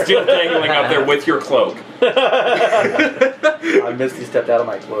sitting It's there. still dangling up there with your cloak. I Misty stepped out of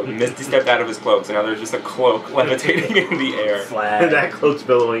my cloak. Misty stepped out of his cloak, so now there's just a cloak levitating in the air. Flag. that cloak's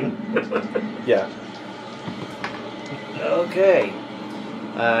billowing. Yeah. Okay.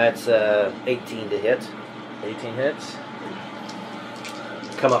 It's 18 to hit. 18 hits.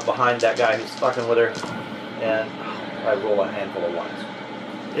 Come up behind that guy who's fucking with her, and I roll a handful of ones.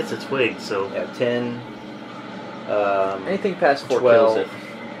 It's a twig, so Yeah, 10. Anything past 4 12. kills it.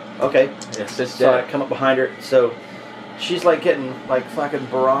 Okay. Yes, it's So I dead. come up behind her. So she's like getting like fucking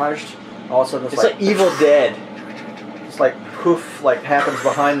barraged. All of a sudden It's like Evil Dead. it's like poof, like happens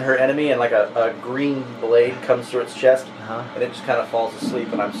behind her enemy, and like a green blade comes through its chest, Uh-huh. and it just kind of falls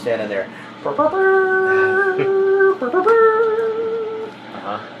asleep, and I'm standing there.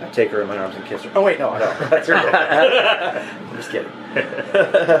 Uh-huh. I take her in my arms and kiss her. Oh wait, no, I don't. That's her. I'm just kidding.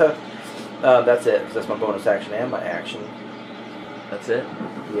 That's it. 'Cause that's my bonus action and my action. That's it.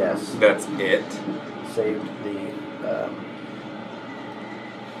 Yes, That's it. saved the.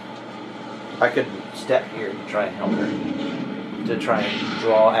 I could step here to try and help her. To try and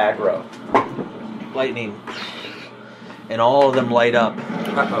draw aggro. Lightning. And all of them light up.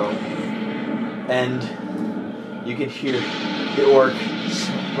 Uh-oh. And you can hear the orc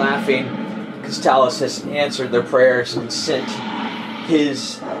laughing because Talos has answered their prayers and sent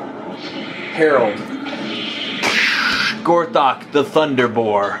his herald, Gorthok the Thunder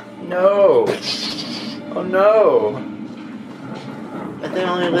Boar. No. Oh no. but they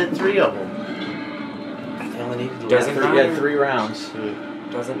only lit 3 of them. I only needed to Doesn't You matter. had 3 rounds.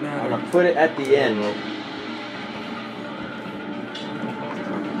 Doesn't I'm matter. gonna put it at the end.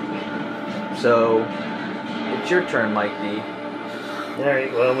 So it's your turn, Mike D.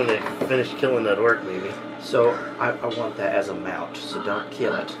 Alright, well, I'm gonna finish killing that orc, maybe. So I want that as a mount, so don't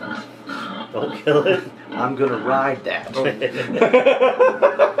kill it. Don't kill it. I'm gonna ride that.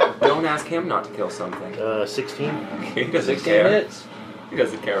 Don't ask him not to kill something. 16. He doesn't 16 care. hits. He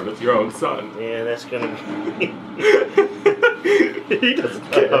doesn't care if it's your own son. Yeah, that's gonna be. He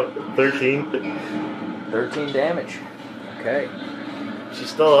doesn't care. 13. 13 damage. Okay. She's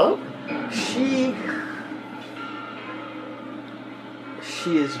still up? She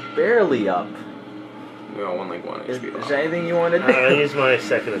is barely up. We all want like 1 Is HP. there anything you want to I do? use my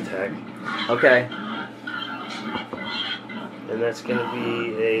second attack. Okay. And that's gonna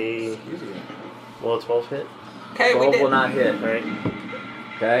be a. Well, a 12 hit. Okay, we 12 did. will not hit. Alright.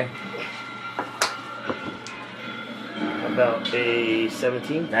 Okay. About a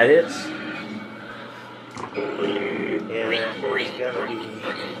 17. That hits. And it's gonna be.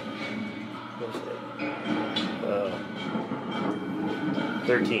 What's that?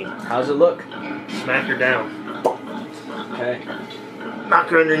 13. How's it look? Smack her down. Okay. Knock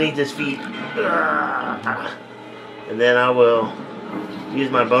her underneath his feet. And And then I will use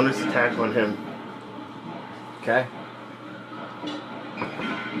my bonus attack on him. Okay.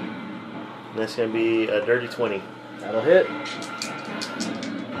 And that's going to be a dirty 20. That'll hit.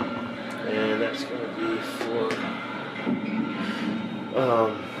 And that's going to be for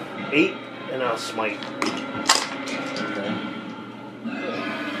 8, and I'll smite. Okay.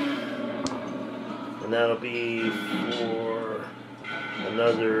 And that'll be for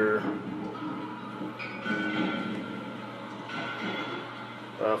another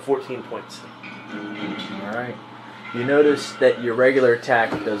 14 points. Alright. You notice that your regular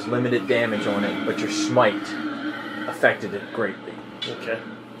attack does limited damage on it, but your smite affected it greatly. Okay.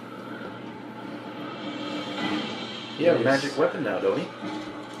 You have a magic weapon now, don't you?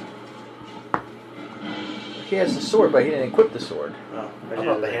 He has the sword, but he didn't equip the sword. Oh, I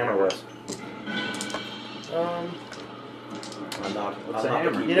thought the hammer was. I'm not. What's I'm a not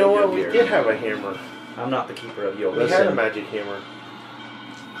hammer? the keeper You know of what? your We gear. did have a hammer. I'm not the keeper of your. We had a Listen. magic hammer.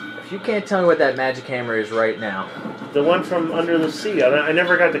 If you can't tell me what that magic hammer is right now, The one from under the sea. I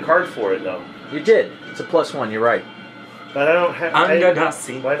never got the card for it though. you did. It's a +1. You're right. But I don't have. Under the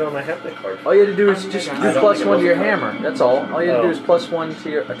sea. Why don't I have the card? All you had to do is just I do don't think +1 it to was your a card. hammer. That's all. All you had to do Oh. is +1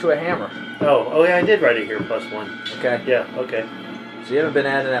 to a hammer. Oh yeah, I did write it here. +1. Okay. Yeah. Okay. So you haven't been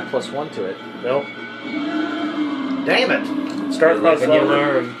adding that +1 to it. No. Damn it! Star-crossed And you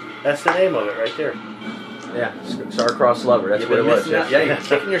lover. learn. That's the name of it right there. Yeah. Star-crossed lover. That's You've what it been was. missing out. Yes. Yeah, you're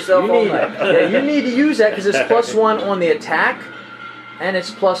kicking yourself You all need, night. yeah, you need to use that because it's +1 on the attack, and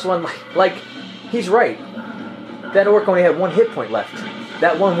it's +1. Like he's right. That orc only had 1 hit point left.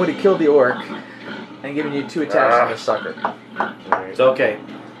 That one would have killed the orc and given you 2 attacks on the sucker. It's okay.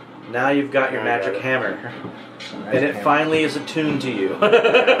 Now you've got your I got magic it. hammer. And Magic it hammer. finally is attuned to you.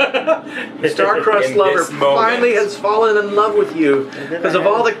 The Star-crossed In lover this moment. finally has fallen in love with you because of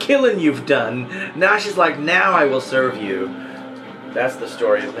all the killing you've done. Now she's like, now I will serve you. That's the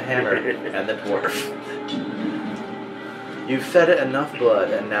story of the hammer and the dwarf. You've fed it enough blood,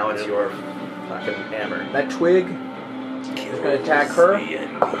 and now it's your fucking hammer. That twig is going to attack her.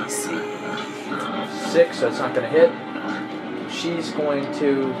 6, so it's not going to hit. She's going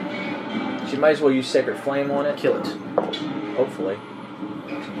to. She might as well use Sacred Flame on it. Kill it. Hopefully.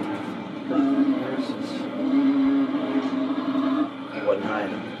 It wasn't high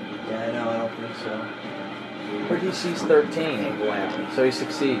enough. Yeah, I know. I don't think so. Her DC's 13, Ain't gonna happen. so he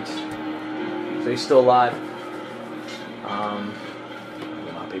succeeds. So he's still alive.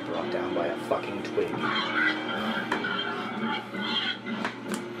 Will not be brought down by a fucking twig.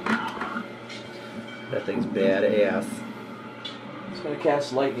 That thing's badass. He's going to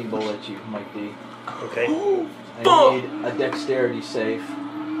cast Lightning Bolt at you, Mike D. Okay. I need a Dexterity save.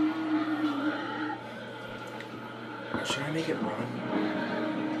 Should I make it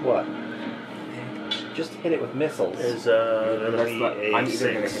run? What? Just hit it with missiles. Is gonna That's be not- a I'm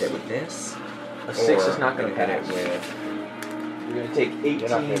either going to 6. hit it with this. A 6 or is not going to hit pass. it with. You're going to take 18 You're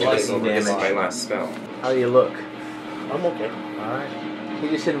not gonna hit it lightning with This is my damage. last spell. How do you look? I'm okay. Alright. He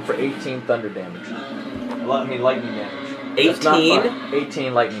just hit him for 18 thunder damage. I mean lightning damage. That's not 18? fun.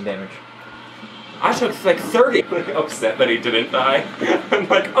 18 lightning damage. I took like 30. Upset that he didn't die. I'm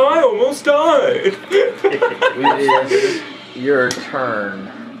like, I almost died. It is your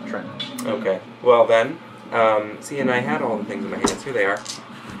turn, Trent. Okay. Well then, see, and I had all the things in my hands. Here they are.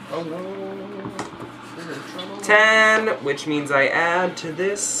 Oh no. 10, which means I add to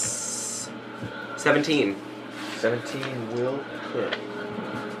this 17. 17 will hit.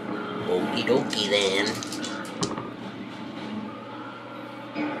 Okie dokie then.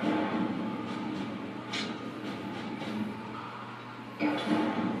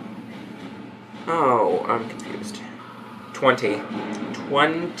 Oh, I'm confused. 20.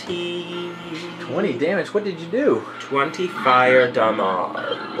 20. 20 damage. What did you do? 20 fire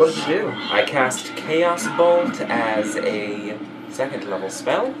damage. What did you do? I cast Chaos Bolt as a 2nd level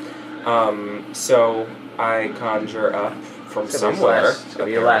spell. So I conjure up from It's gonna be somewhere. It's going to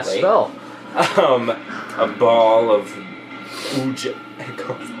be your last apparently, spell. A ball of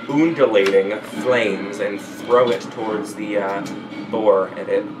undulating flames and throw it towards the boar, and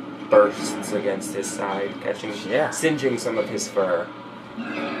it bursts against his side, singeing some of his fur. You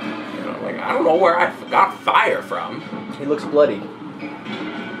know, like, I don't know where I got fire from. He looks bloody.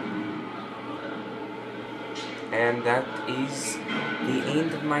 And that is the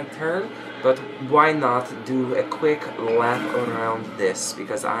end of my turn. But why not do a quick lap around this,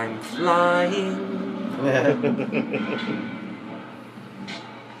 because I'm flying.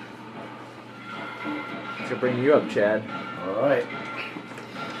 To bring you up, Chad. Alright.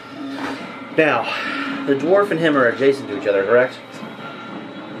 Now, the dwarf and him are adjacent to each other, correct?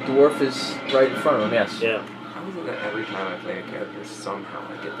 The dwarf is right in front of him, yes. Yeah. I was gonna every time I play a character, somehow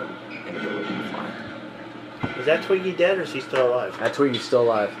I get them an ability to fly. Is that Twiggy dead or is he still alive? That Twiggy's still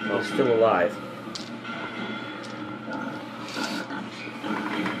alive. He's still alive.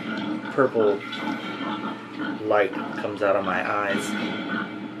 Purple light comes out of my eyes.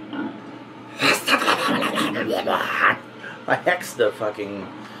 I hex the fucking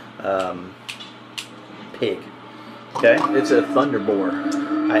pig. Okay? It's a thunder boar.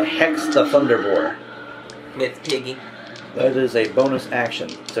 I hex the thunder boar. Miss Piggy. That is a bonus action.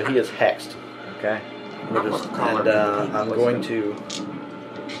 So he is hexed. Okay. And I'm going to...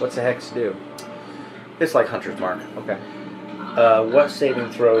 What's the hex do? It's like Hunter's Mark. Okay. What saving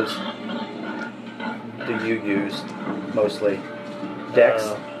throws do you use mostly? Dex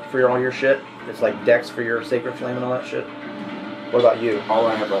for all your shit? It's like Dex for your Sacred Flame and all that shit? What about you? All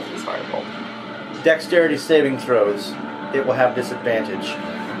I have left is Fireball. Dexterity saving throws. It will have disadvantage.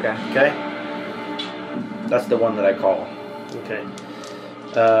 Okay. Okay? That's the one that I call. Okay.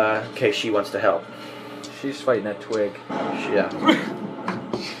 In case she wants to help. She's fighting that twig. Yeah.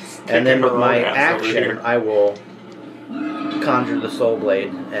 And then with my action, I will conjure the Soul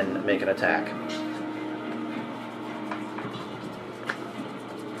Blade and make an attack.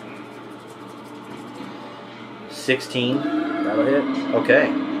 That'll hit.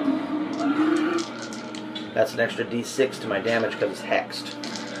 Okay. That's an extra d6 to my damage because it's hexed.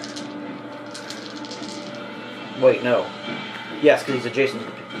 Wait, no. Yes, because he's adjacent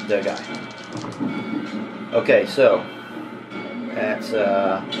to the guy. Okay, so that's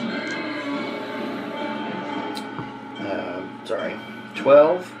sorry,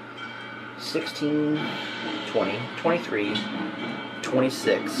 12, 16, 20, 23,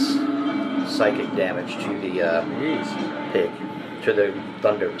 26 psychic damage to the pig, to the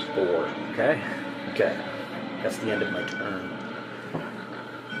thunder boar. Okay. Okay, that's the end of my turn.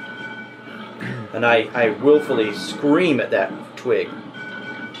 And I willfully scream at that twig.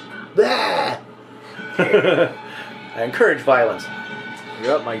 Bah! I encourage violence.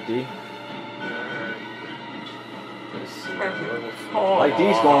 You're up, Mike D. Mike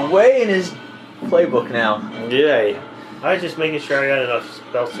D's going way in his playbook now. Yeah. I was just making sure I got enough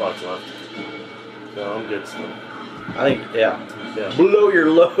spell slots left. So I'm good still. I think, yeah. Blow your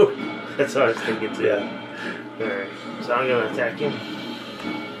load. That's what I was thinking too. Yeah. Alright, so I'm going to attack him.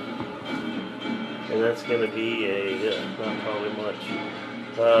 And that's going to be not probably much.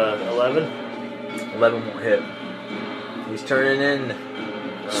 11. 11 won't hit. He's turning in.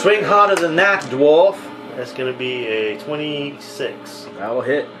 Swing harder than that, dwarf. That's going to be a 26. That'll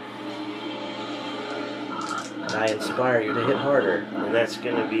hit. And I inspire you to hit harder. And that's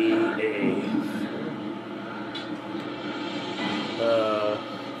going to be a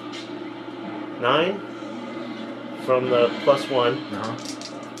 9 from the +1. Uh-huh.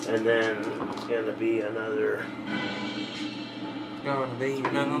 And then it's going to be another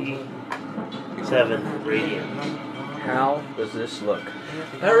 7 radiant. How does this look?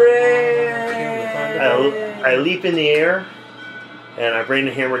 Hooray! I leap in the air, and I bring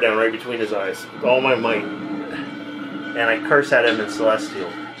the hammer down right between his eyes with all my might. And I curse at him in Celestial.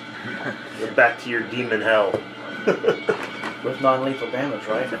 Get back to your demon hell. With non-lethal damage,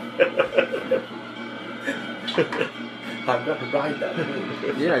 right? I'm going to ride that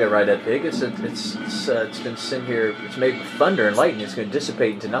pig. You're not gonna ride that pig. It's been sent here. It's made with thunder and lightning. It's gonna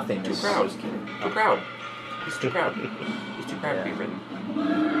dissipate into nothingness. Too proud. Too proud. He's too proud. He's too proud to be ridden.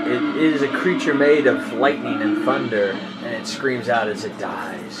 It is a creature made of lightning and thunder, and it screams out as it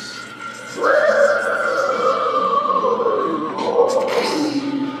dies.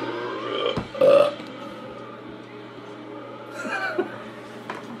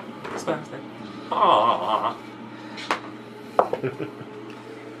 Aww.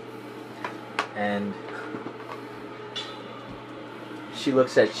 And she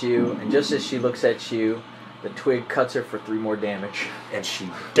looks at you, and just as she looks at you, the twig cuts her for 3 more damage. And she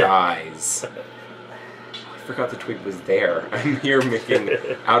dies. I forgot the twig was there. I'm here making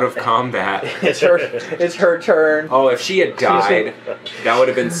out of combat. It's her turn. Oh, if she had died, that would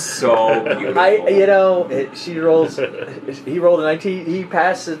have been so beautiful. She rolls. He rolled a 19. He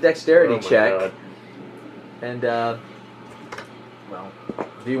passed his dexterity check. God. And well,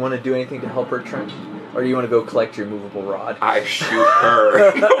 do you want to do anything to help her turn, or do you want to go collect your movable rod? I shoot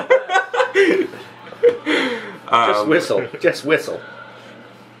her. Just whistle. Just whistle.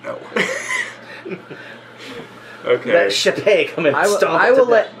 No. Okay. Let Chappé come and stomp I it to will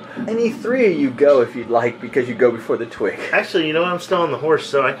let death. any 3 of you go if you'd like, because you go before the twig. Actually, you know what? I'm still on the horse,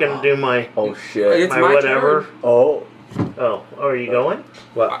 so I can do my Oh shit! It's my my whatever. turn. Oh, Oh, are you going?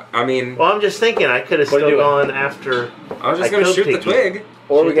 What? I mean, Well, I'm just thinking I could have What are still you doing? gone after. I was just I going to killed shoot the Piggy. twig.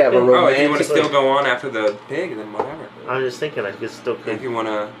 Or we could have a Oh, if you want romantic. to still go on after the pig, then whatever. I'm just thinking I could still If could. you want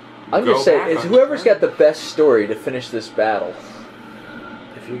to. I'm just saying, it's whoever's got the best story to finish this battle.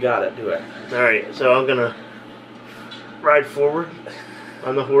 If you got it, do it. Alright, so I'm gonna ride forward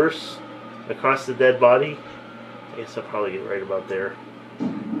on the horse across the dead body. I guess I'll probably get right about there.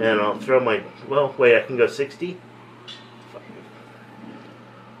 And I'll throw my. Well, wait, I can go 60?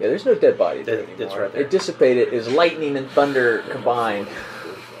 Yeah, there's no dead body there It's anymore. right there. It dissipated as lightning and thunder combined.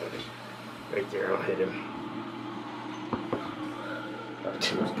 Right there, I'll hit him.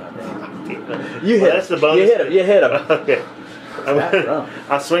 You hit That's him. the bonus. You hit him. Okay.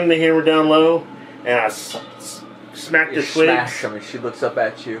 I'll swing the hammer down low and I smack the You smash twigs. him and she looks up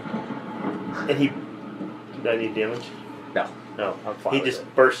at you. And he. Do I need damage? No. No. I'm fine He with just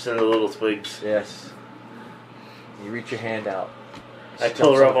it. bursts into little twigs. Yes. You reach your hand out. I She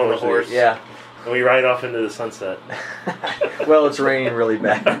pull her jumps up on the with you. horse. Yeah. And we ride off into the sunset. Well, it's raining really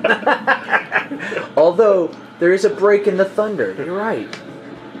bad. Although, there is a break in the thunder. You're right.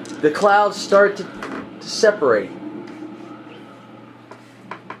 The clouds start to separate.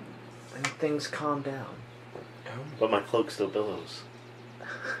 And things calm down. But my cloak still billows.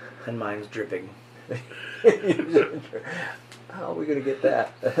 And mine's dripping. How are we going to get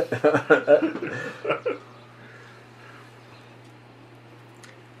that?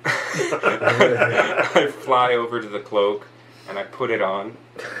 I fly over to the cloak and I put it on,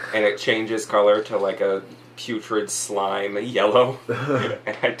 and it changes color to like a putrid slime yellow.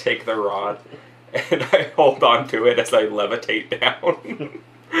 And I take the rod and I hold on to it as I levitate down.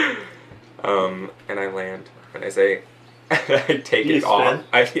 And I land and I say, I take You it off.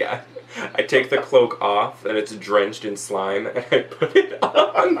 spin? I take the cloak off and it's drenched in slime, and I put it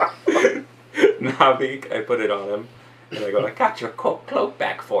on Navik. I put it on him. And I go, I got your cloak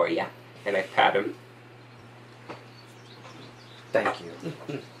back for you. And I pat him. Thank you.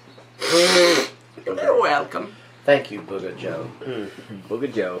 You're welcome. Thank you, Booga Joe.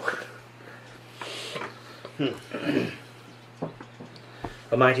 Booga Joe.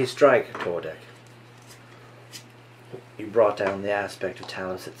 A mighty strike, Tordek. You brought down the aspect of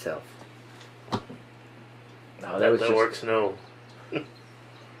Talos itself. No, that was That just, works, no.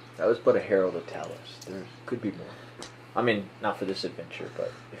 that was but a herald of Talos. There could be more. I mean, not for this adventure,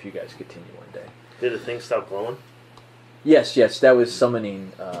 but if you guys continue one day. Did the thing stop glowing? Yes, that was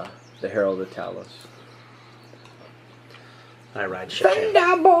summoning the herald of Talos. I ride Chappé.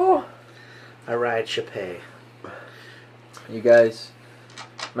 Thunderbolt! I ride Chappé. You guys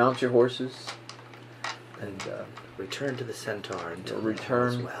mount your horses and Return to the Centaur until you'll the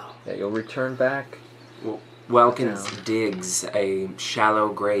return. time is well. Yeah, you'll return back. Welkins Down. digs a shallow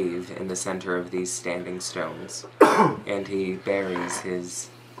grave in the center of these standing stones, and he buries his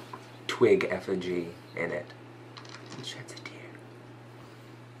twig effigy in it and sheds a tear.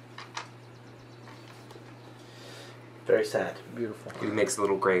 Very sad. Beautiful. He makes a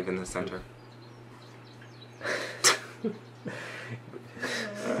little grave in the center.